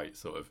some quite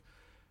sort of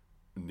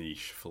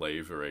niche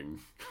flavouring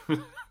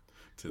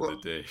to the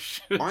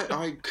dish.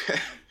 I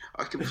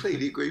I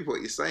completely agree with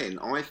what you're saying.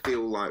 I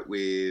feel like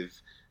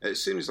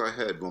as soon as I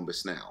heard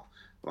Rhombus Now,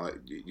 like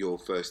your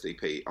first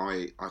EP,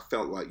 I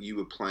felt like you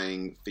were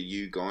playing for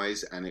you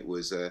guys, and it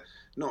was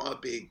not a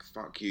big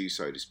fuck you,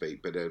 so to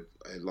speak, but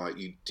like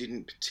you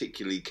didn't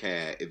particularly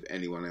care if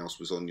anyone else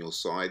was on your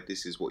side.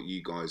 This is what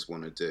you guys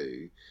want to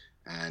do,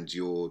 and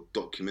you're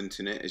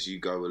documenting it as you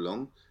go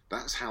along.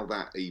 That's how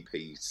that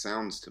EP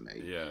sounds to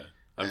me. Yeah.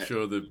 I'm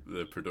sure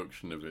the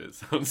production of it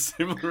sounds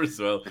similar as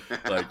well.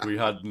 Like, we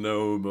had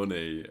no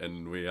money,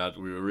 and we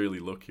were really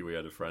lucky. We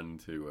had a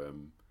friend who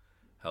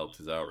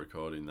helped us out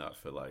recording that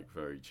for like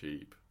very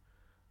cheap.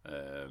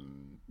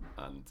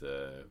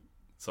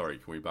 Sorry,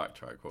 can we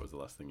backtrack? What was the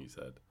last thing you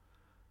said?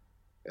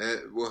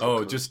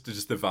 Just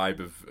the vibe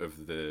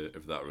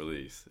of that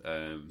release.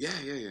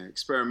 Yeah.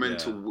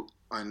 Experimental,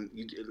 and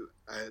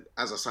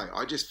as I say,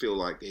 I just feel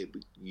like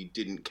you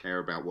didn't care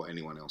about what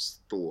anyone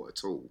else thought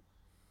at all.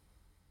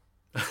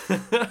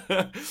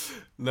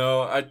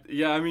 No,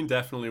 I mean,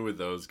 definitely with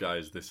those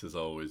guys, this has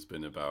always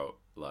been about,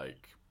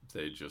 like,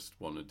 they just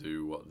want to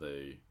do what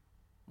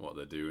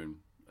they're doing,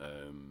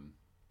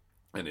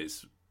 and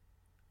it's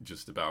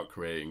just about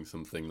creating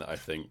something that I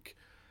think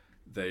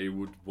they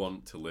would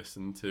want to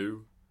listen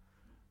to,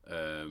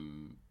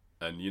 and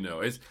you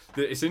know,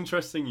 it's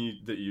interesting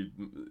that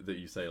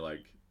you say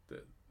like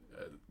that.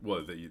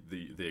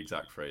 The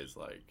exact phrase,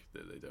 like,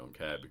 that they don't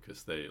care,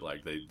 because they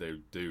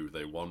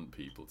want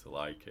people to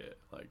like it.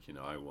 Like, you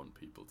know, I want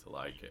people to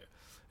like it.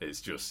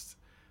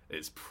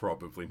 It's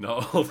probably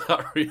not all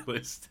that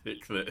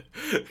realistic. That,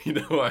 you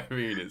know what I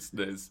mean?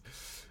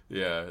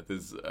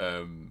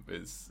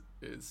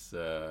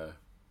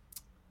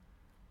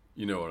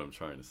 You know what I'm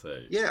trying to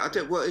say? Yeah, I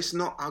do. Well, it's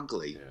not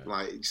ugly. Yeah.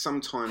 Like,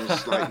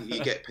 sometimes, like,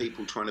 you get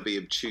people trying to be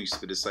obtuse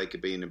for the sake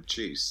of being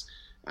obtuse.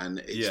 And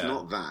it's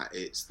not that.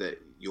 It's that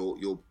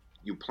you're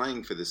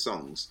playing for the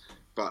songs,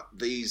 but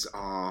these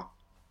are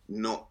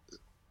not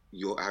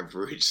your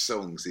average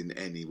songs in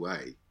any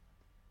way.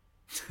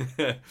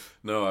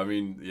 No, I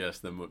mean, yes,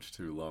 they're much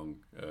too long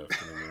for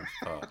the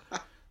most part.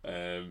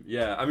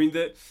 I mean,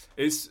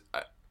 it's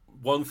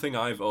one thing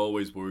I've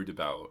always worried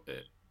about.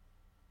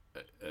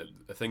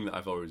 A thing that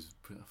I've always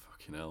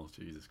fucking hell,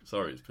 Jesus,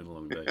 sorry, it's been a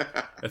long day.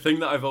 A thing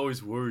that I've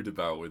always worried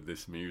about with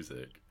this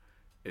music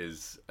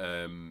is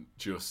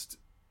just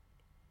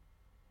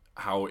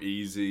how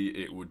easy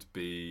it would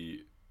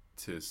be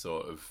to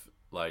sort of,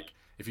 like,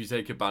 if you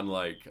take a band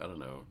like, I don't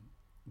know,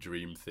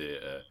 Dream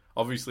Theater,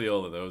 obviously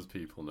all of those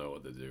people know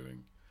what they're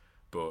doing,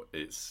 but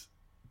it's,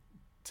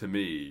 to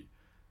me,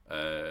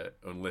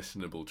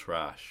 unlistenable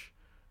trash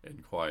in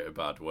quite a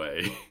bad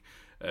way.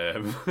 I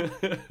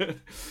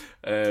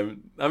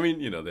mean,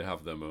 you know, they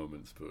have their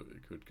moments, but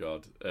good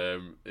God,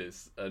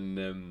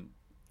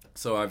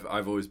 so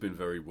I've always been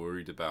very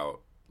worried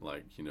about,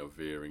 like, you know,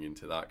 veering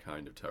into that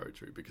kind of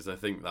territory, because I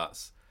think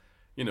that's,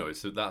 you know,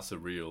 that's a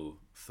real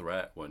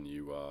threat when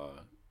you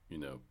are, you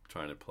know,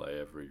 trying to play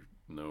every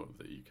note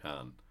that you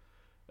can.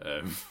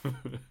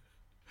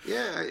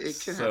 Yeah, it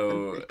can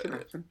happen. It can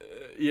happen.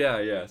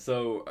 Yeah.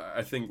 So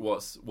I think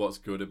what's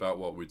good about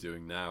what we're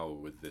doing now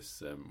with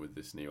this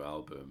new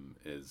album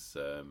is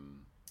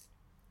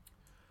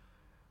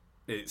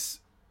it's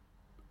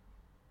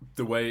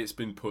the way it's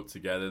been put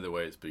together, the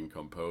way it's been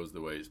composed, the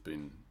way it's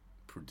been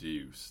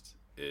produced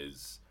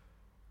is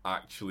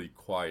actually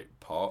quite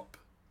pop.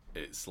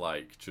 It's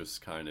like,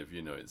 just kind of,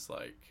 you know, it's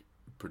like,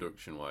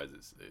 production wise,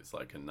 it's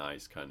like a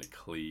nice kind of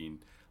clean,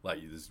 like,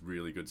 there's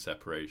really good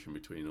separation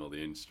between all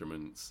the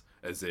instruments,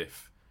 as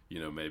if, you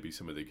know, maybe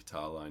some of the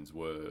guitar lines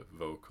were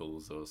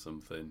vocals or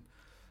something,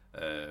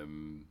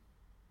 and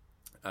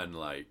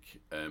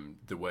like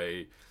the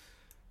way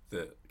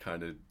that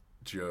kind of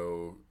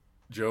Joe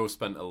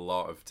spent a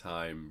lot of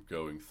time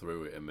going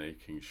through it and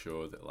making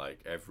sure that,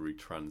 like, every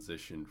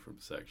transition from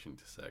section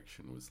to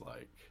section was,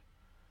 like,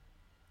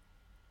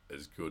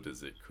 as good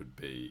as it could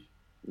be.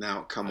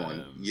 Now, come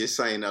on, you're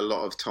saying a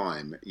lot of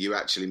time. You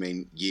actually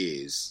mean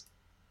years.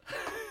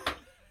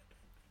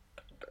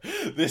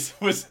 This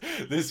was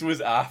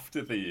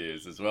after the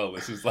years as well.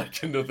 This was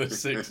like another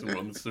 6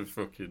 months of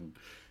fucking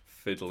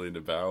fiddling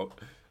about.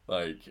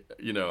 Like,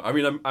 you know, I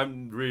mean,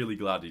 I'm really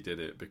glad he did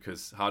it,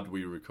 because had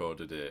we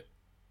recorded it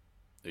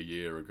a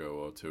year ago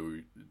or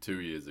two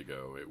years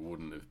ago, it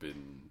wouldn't have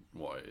been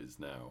what it is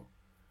now.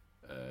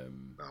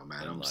 Oh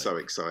man, I'm so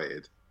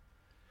excited.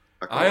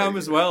 I am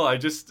as well. I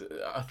just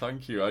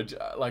thank you. I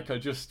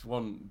just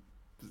want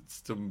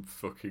some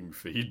fucking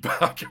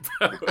feedback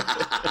about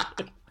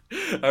it.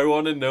 I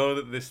want to know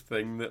that this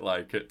thing that,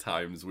 like, at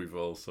times we've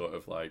all sort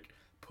of, like,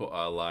 put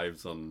our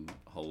lives on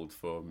hold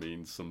for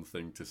means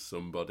something to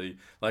somebody.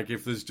 Like,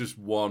 if there's just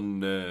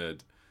one nerd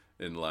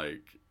in,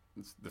 like,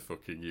 the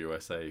fucking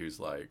USA who's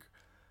like,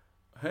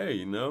 hey,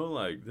 you know,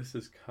 like, this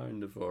is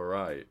kind of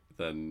alright,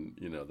 then,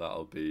 you know,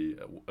 that'll be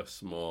a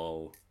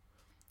small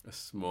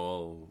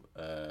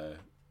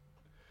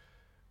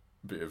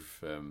bit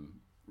of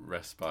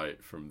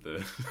respite from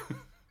the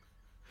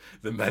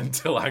the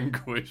mental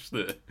anguish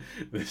that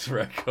this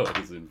record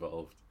has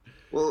involved.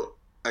 Well,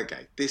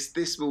 Okay,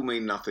 this will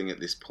mean nothing at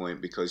this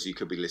point because you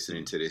could be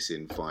listening to this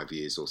in 5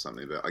 years or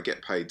something. But I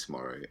get paid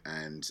tomorrow,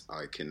 and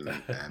I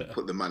can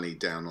put the money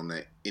down on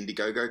the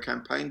Indiegogo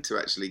campaign to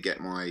actually get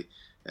my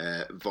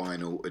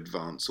vinyl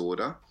advance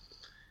order.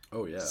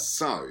 Oh yeah.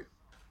 So,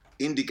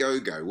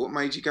 Indiegogo, what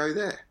made you go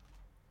there?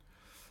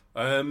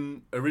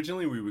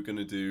 Originally we were going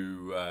to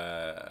do.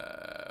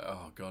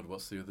 Oh God,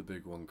 what's the other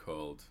big one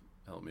called?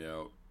 Help me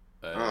out.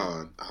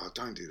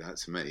 Don't do that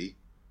to me.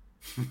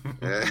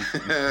 No.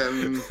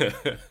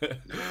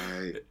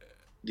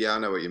 Yeah, I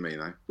know what you mean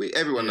though.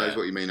 Everyone knows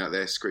what you mean out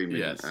there screaming.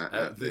 Yes.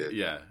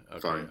 Okay.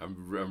 Phone.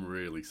 I'm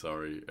really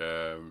sorry.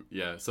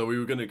 So we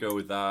were going to go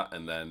with that,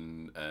 and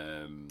then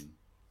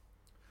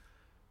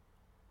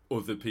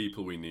other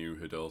people we knew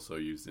had also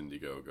used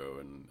Indiegogo,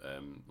 and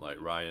like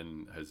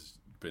Ryan has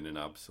been an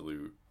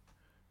absolute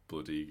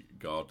bloody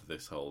god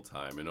this whole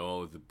time, and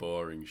all of the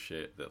boring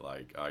shit that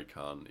like I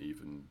can't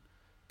even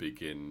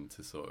begin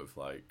to sort of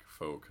like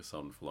focus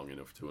on for long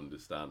enough to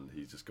understand.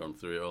 He's just gone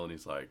through it all, and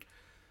he's like,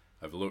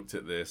 I've looked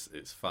at this,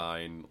 it's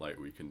fine, like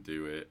we can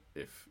do it.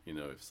 If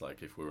it's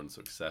like if we're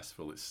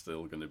unsuccessful, it's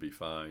still going to be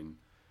fine.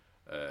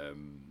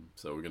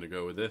 So we're going to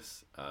go with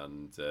this,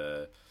 and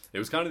it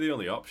was kind of the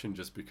only option,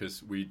 just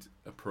because we'd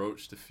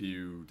approached a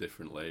few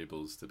different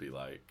labels to be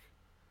like,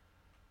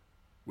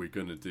 we're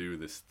going to do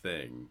this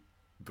thing,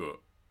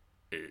 but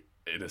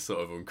in a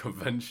sort of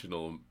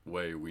unconventional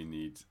way. We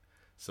need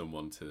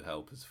someone to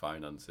help us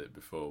finance it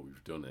before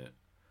we've done it.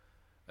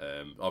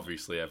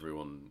 Obviously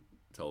everyone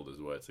told us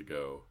where to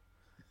go,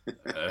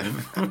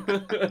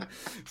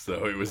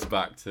 so it was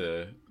back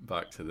to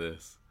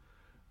this,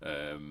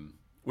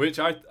 which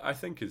I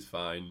think is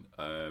fine.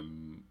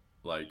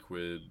 Like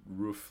we're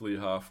roughly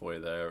halfway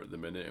there at the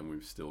minute, and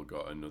we've still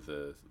got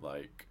another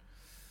like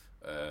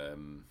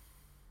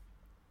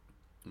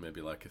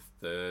maybe like a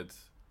third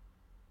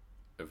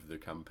of the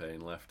campaign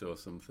left or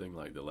something,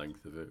 like the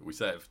length of it. We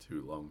set it for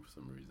too long for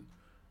some reason.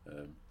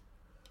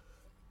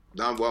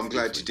 No, well, I'm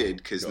glad you did,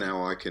 because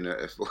now I can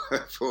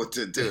afford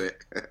to do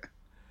it.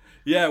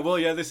 Yeah,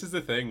 this is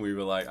the thing. We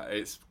were like,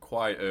 it's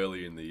quite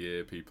early in the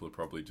year. People are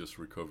probably just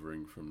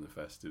recovering from the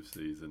festive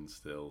season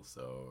still,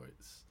 so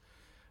it's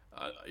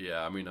I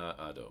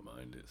don't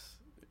mind. It's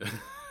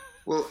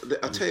well,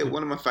 I'll tell you,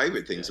 one of my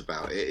favourite things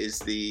about it is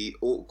the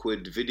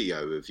awkward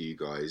video of you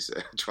guys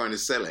trying to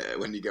sell it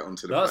when you get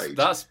onto the page.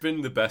 That's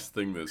been the best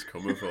thing that's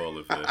come of all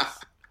of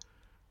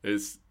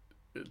this.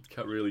 It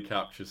really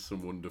captures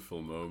some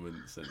wonderful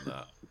moments in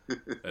that,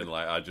 and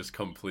like our just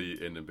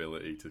complete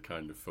inability to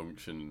kind of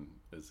function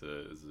as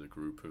a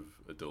group of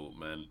adult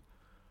men.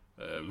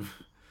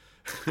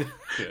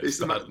 It's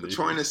not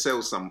trying to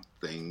sell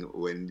something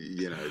when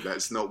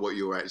that's not what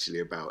you're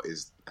actually about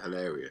is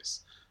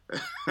hilarious.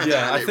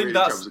 Yeah, I think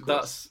that's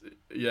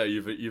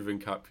you've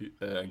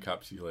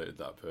encapsulated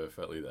that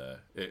perfectly there.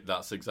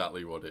 That's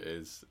exactly what it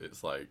is.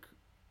 It's like,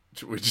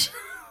 which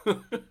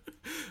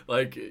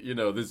like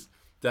there's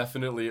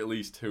definitely at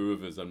least two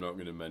of us, I'm not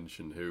going to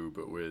mention who,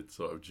 but we're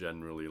sort of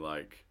generally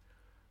like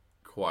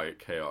quite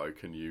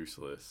chaotic and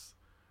useless,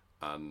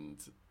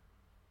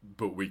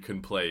 but we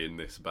can play in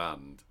this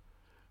band.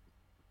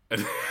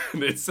 And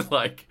it's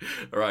like,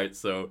 all right,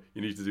 so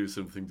you need to do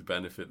something to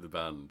benefit the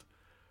band.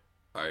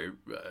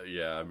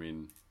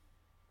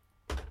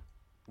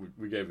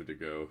 We gave it a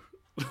go.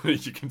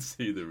 You can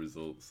see the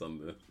results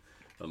on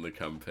the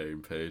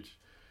campaign page.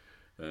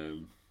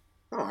 All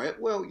right,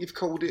 well, you've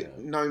called it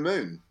No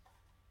Moon.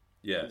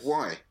 Yes.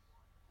 Why?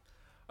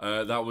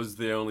 That was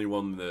the only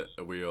one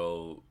that we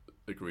all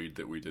agreed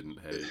that we didn't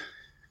hate.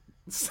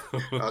 So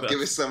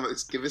give us some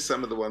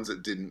of the ones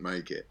that didn't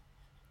make it.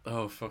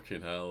 Oh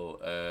fucking hell!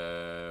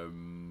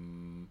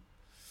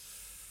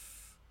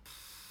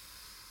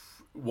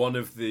 One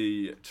of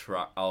the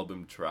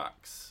album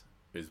tracks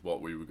is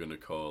what we were going to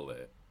call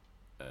it.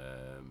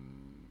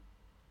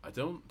 I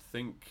don't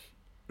think.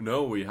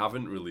 No, we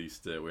haven't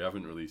released it. We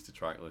haven't released a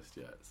track list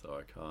yet, so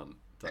I can't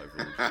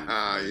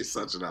divulge. You're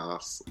such an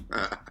ass.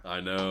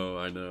 I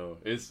know.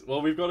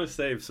 We've got to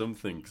save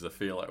something, because I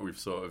feel like we've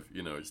sort of,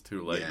 it's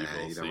too late. You've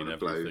all seen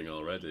everything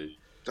already.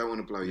 Don't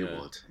want to blow your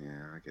wad.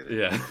 Yeah, I get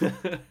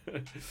it.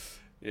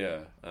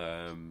 Yeah.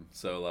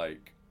 So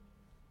like,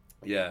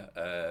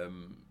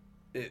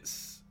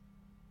 it's.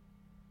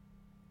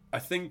 I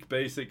think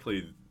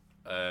basically,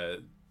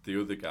 the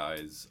other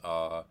guys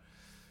are,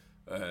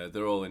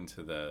 they're all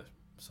into their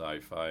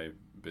sci-fi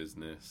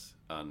business,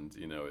 and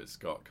it's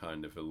got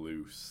kind of a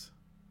loose,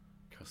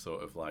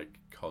 sort of like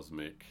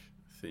cosmic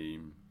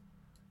theme,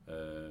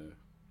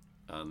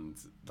 and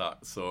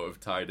that sort of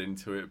tied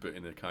into it, but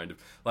in a kind of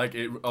like,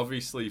 it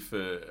obviously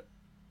for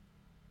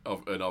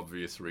an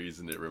obvious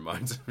reason, it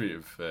reminds me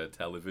of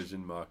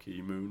Television,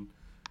 Marquee Moon,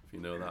 if you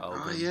know that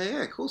album. Oh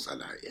yeah, of course I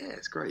know. Yeah,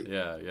 it's great.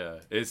 Yeah.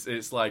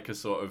 It's like a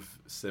sort of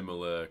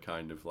similar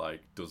kind of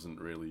like, doesn't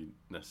really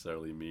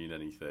necessarily mean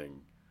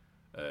anything,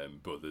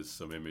 but there's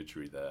some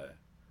imagery there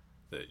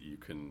that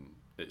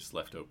it's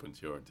left open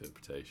to your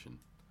interpretation.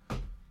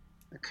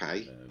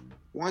 Okay.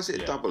 Why is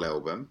it a double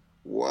album?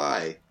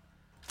 Why?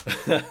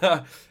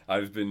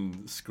 I've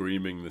been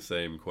screaming the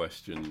same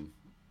question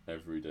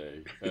every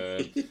day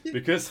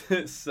because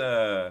it's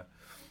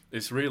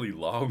really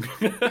long.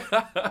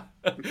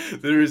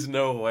 There is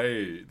no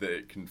way that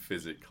it can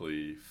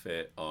physically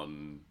fit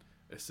on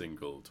a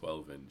single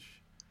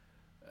 12-inch.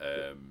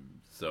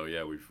 So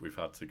yeah, we've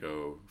had to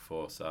go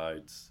 4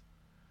 sides.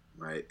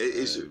 Right,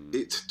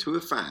 it's to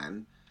a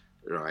fan,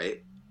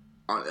 right?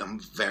 I'm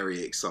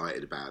very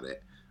excited about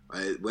it.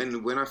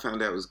 When I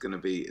found out it was going to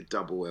be a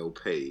double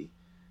LP,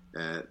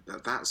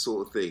 that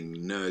sort of thing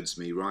nerds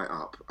me right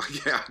up.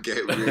 I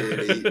get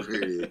really,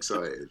 really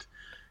excited.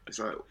 It's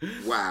like,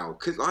 wow,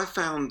 because I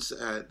found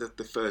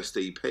the first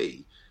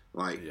EP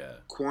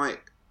quite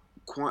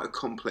a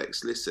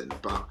complex listen,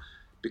 but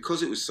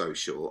because it was so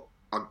short,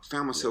 I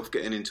found myself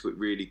getting into it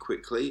really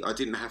quickly. I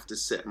didn't have to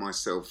set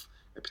myself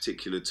a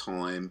particular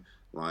time,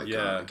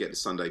 get the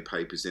Sunday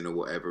papers in or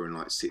whatever, and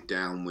like sit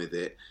down with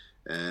it.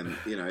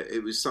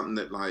 It was something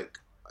that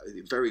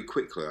very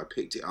quickly I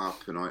picked it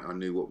up and I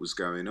knew what was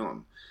going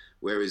on.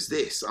 Whereas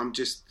this, I'm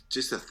just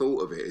the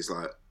thought of it is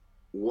like,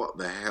 what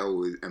the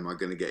hell am I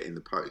going to get in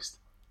the post?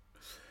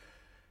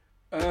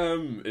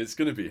 It's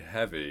going to be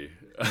heavy.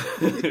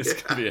 It's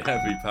going to be a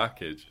heavy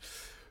package.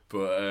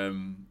 But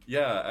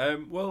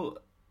well,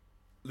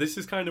 this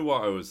is kind of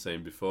what I was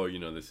saying before.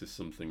 This is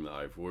something that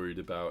I've worried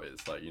about.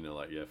 It's like,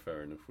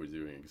 fair enough, we're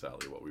doing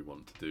exactly what we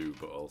want to do,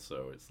 but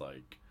also it's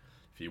like,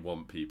 if you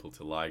want people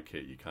to like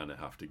it, you kind of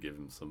have to give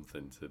them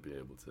something to be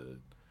able to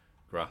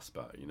grasp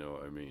at. You know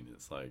what I mean?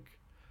 It's like,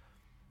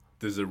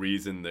 there's a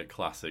reason that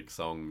classic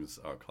songs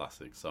are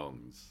classic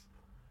songs,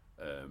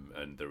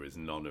 and there is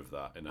none of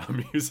that in our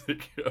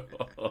music at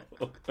all.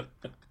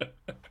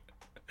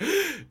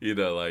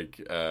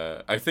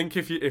 I think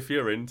if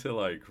you're into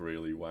like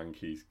really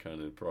wanky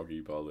kind of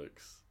proggy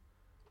bollocks,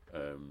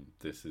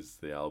 this is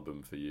the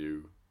album for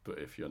you. But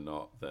if you're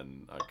not,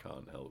 then I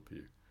can't help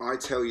you. I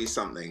tell you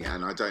something,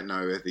 and I don't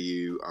know whether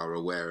you are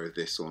aware of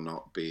this or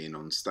not, being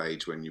on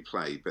stage when you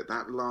played, but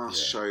that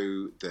last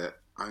show that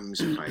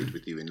Ohms played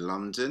with you in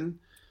London,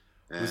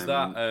 was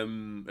that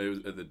it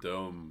was at the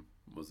Dome,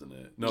 wasn't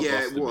it? No,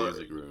 Boston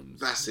Music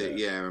Rooms. That's it,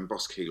 yeah. And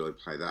Boss Keloid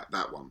played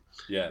that one.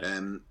 Yeah.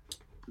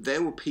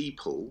 There were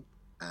people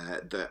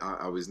that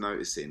I was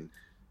noticing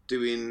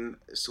doing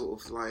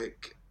sort of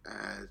like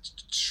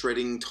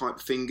shredding type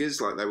fingers,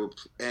 like they were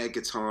air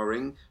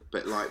guitaring,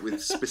 but like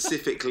with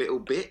specific little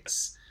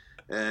bits.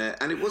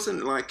 And it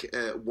wasn't like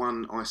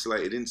one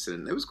isolated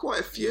incident. There was quite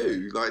a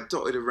few like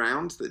dotted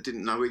around that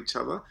didn't know each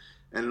other,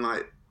 and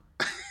like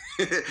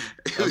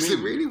it was a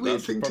really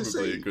weird thing to see.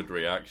 Probably a good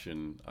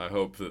reaction. I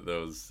hope that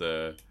those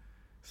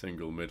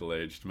single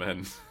middle-aged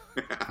men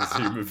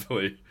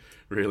presumably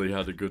really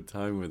had a good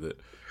time with it.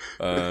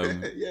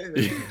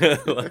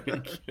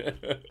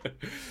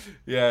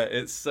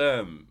 It's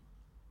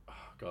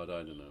God,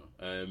 I don't know.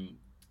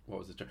 What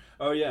was the?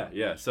 Oh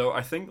yeah. So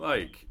I think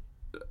like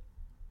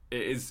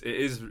it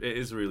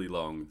is really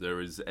long. There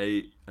is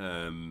 8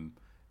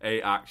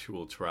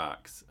 actual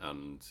tracks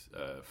and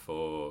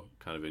 4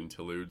 kind of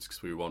interludes,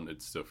 because we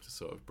wanted stuff to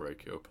sort of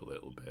break it up a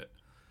little bit.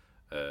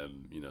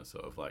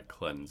 Sort of like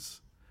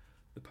cleanse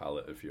the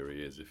palate of your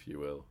ears, if you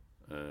will.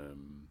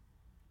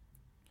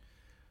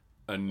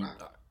 And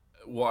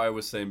what I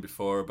was saying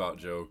before about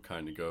Joe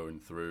kind of going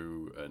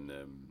through and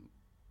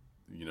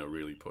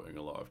really putting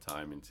a lot of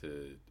time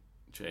into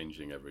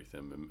changing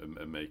everything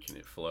and making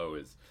it flow,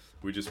 is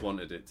we just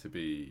wanted it to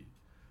be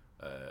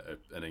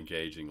an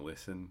engaging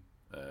listen,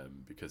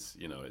 because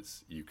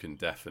you can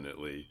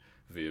definitely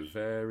veer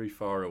very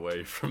far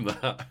away from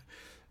that,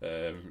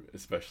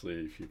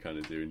 especially if you're kind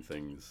of doing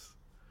things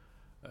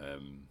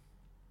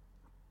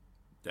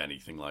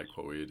anything like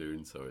what we were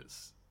doing. So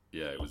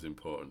it was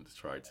important to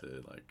try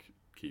to like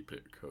keep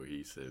it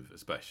cohesive,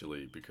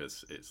 especially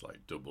because it's like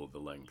double the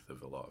length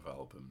of a lot of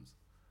albums.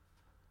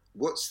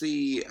 What's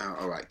the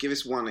all right? Give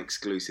us one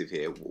exclusive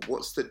here.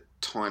 What's the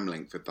time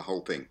length of the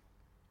whole thing?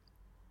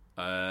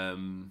 I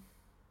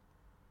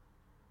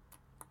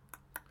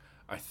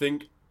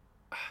think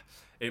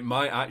it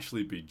might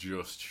actually be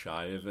just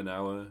shy of an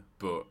hour,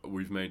 but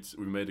we've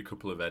made a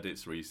couple of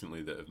edits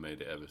recently that have made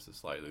it ever so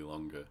slightly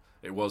longer.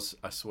 It was,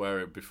 I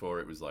swear,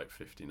 before it was like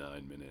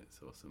 59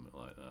 minutes or something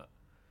like that,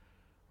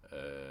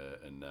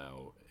 and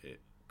now it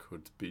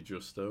could be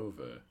just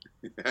over.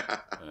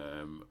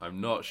 I'm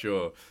not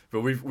sure,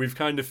 but we've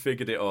kind of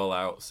figured it all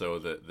out so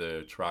that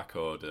the track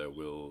order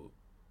will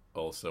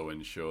also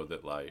ensure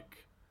that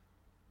like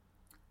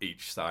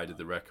each side of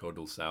the record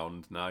will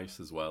sound nice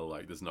as well.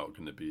 Like there's not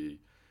going to be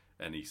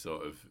any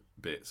sort of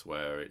bits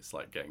where it's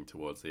like getting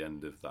towards the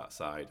end of that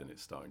side and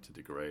it's starting to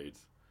degrade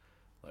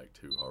like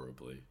too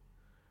horribly.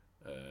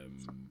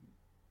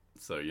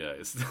 So yeah,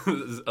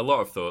 there's a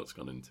lot of thoughts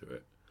gone into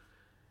it.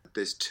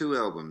 There's 2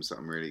 albums that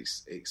I'm really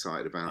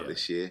excited about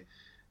this year,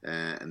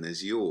 and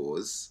there's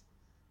yours,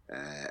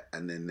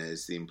 and then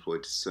there's the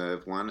Employed to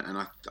Serve one, and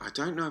I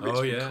don't know if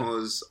it's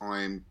because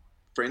I'm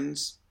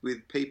friends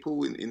with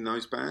people in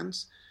those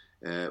bands,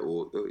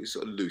 or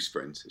sort of loose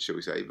friends, shall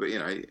we say? But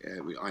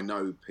I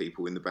know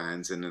people in the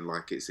bands, and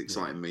like it's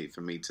exciting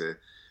for me to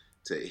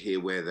hear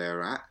where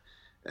they're at.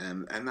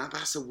 And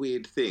that's a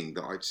weird thing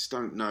that I just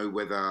don't know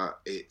whether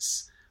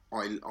it's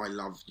I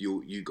love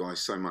you guys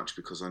so much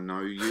because I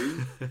know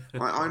you.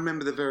 I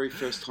remember the very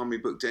first time we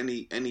booked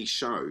any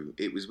show,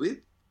 it was with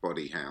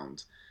Body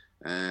Hound.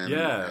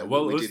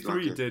 Well, us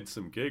three did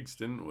some gigs,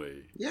 didn't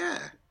we? Yeah.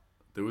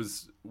 There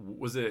was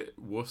it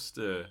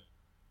Worcester,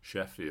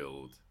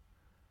 Sheffield,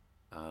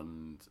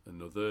 and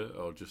another,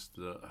 or just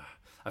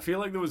I feel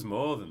like there was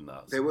more than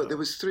that. There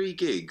was 3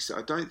 gigs.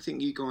 I don't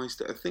think you guys.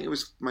 I think it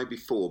was maybe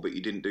 4, but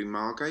you didn't do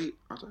Margate.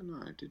 I don't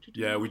know. Did you?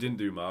 Yeah, we didn't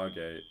do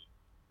Margate.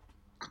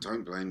 I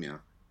don't blame you.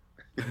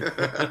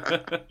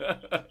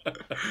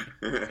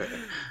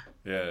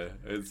 Yeah,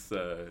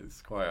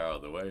 it's quite out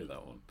of the way,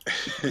 that one.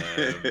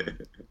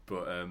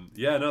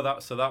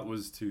 That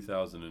was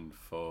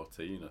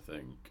 2014, I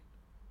think.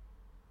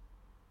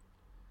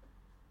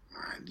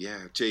 Man,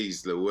 yeah,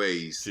 Jeez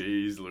Louise.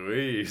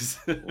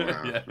 Wow.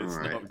 Yeah, it's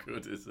right. Not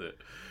good, is it?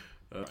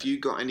 Have you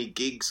got any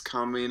gigs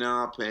coming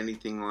up,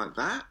 anything like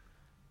that?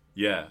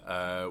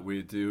 Yeah,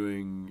 we're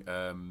doing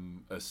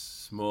a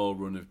small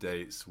run of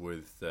dates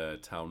with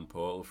Town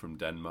Portal from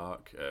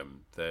Denmark.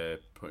 They're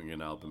putting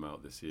an album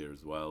out this year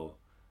as well,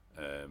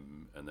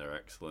 and they're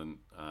excellent.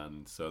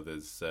 And so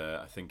there's,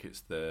 I think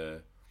it's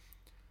the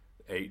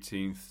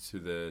 18th to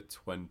the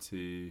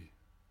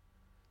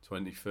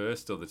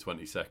 21st or the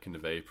 22nd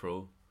of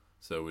April.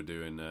 So we're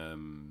doing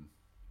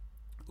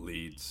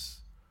Leeds,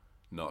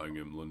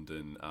 Nottingham,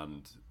 London,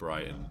 and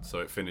Brighton. So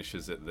it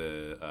finishes at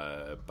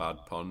the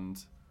Bad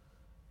Pond.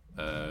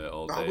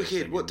 All day. Oh,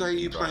 wicked. What day are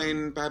you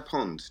playing Bad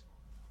Pond?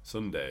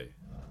 Sunday.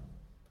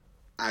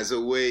 As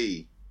are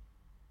we.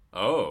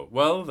 Oh,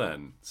 well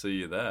then. See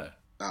you there.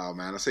 Oh,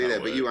 man, I'll see you there.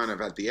 But you won't have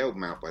had the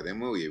album out by then,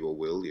 will you? Or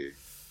will you?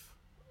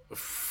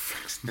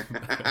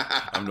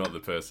 I'm not the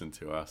person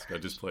to ask. I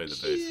just play the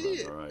bass,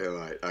 man. All right. All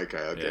right. Okay,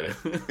 I'll get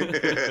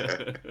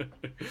it.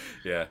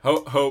 Yeah.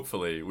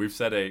 Hopefully. We've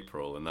said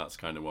April, and that's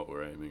kind of what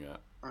we're aiming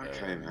at.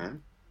 Okay,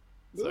 man.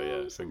 So,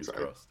 yeah, fingers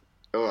crossed.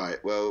 All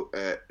right. Well,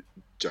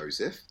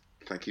 Joseph,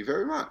 thank you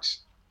very much.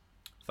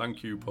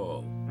 Thank you,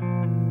 Paul.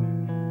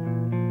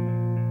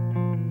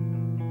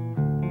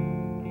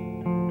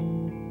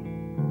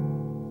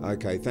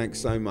 Okay,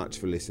 thanks so much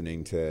for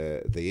listening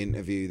to the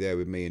interview there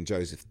with me and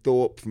Joseph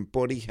Thorpe from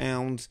Body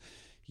Hound.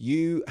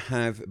 You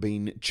have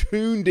been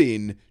tuned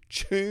in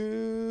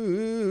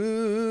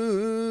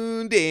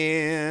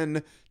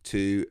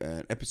to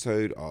an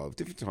episode of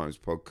Different Times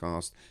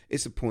Podcast.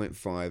 It's a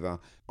 0.5er.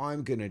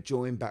 I'm going to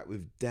join back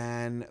with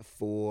Dan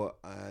for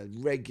a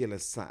regular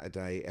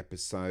Saturday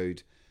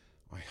episode,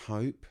 I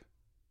hope.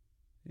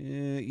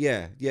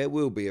 Yeah, it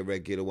will be a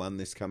regular one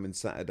this coming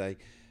Saturday.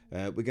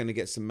 We're going to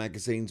get some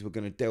magazines. We're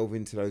going to delve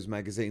into those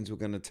magazines. We're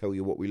going to tell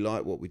you what we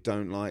like, what we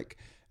don't like,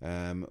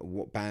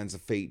 what bands are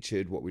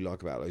featured, what we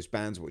like about those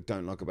bands, what we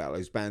don't like about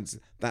those bands.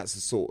 That's the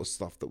sort of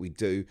stuff that we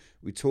do.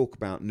 We talk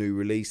about new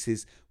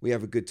releases. We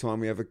have a good time.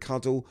 We have a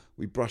cuddle.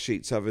 We brush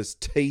each other's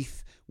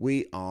teeth.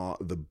 We are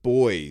the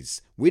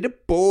boys. We're the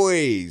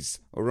boys.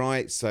 All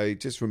right? So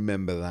just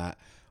remember that.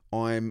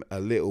 I'm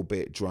a little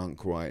bit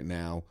drunk right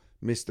now.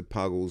 Mr.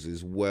 Puggles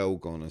is well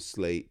gone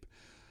asleep.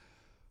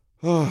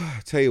 Oh,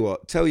 tell you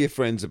what, tell your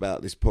friends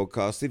about this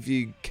podcast if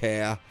you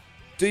care.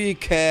 Do you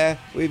care?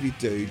 Well, if you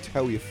do,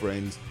 tell your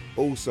friends.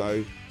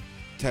 Also,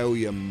 tell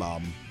your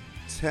mum.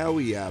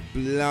 Tell your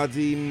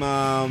bloody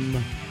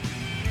mum.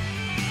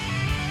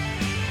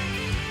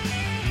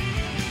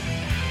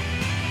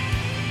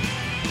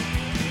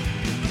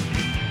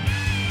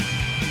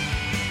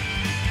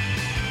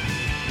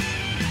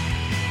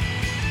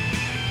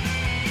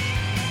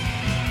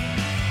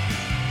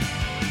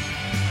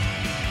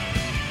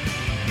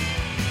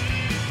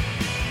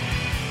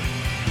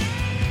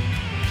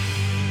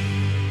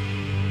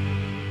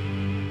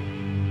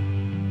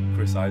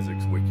 Chris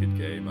Isaak's Wicked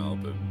Game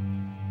album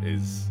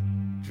is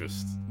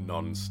just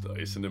non-stop.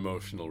 It's an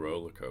emotional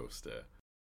roller coaster.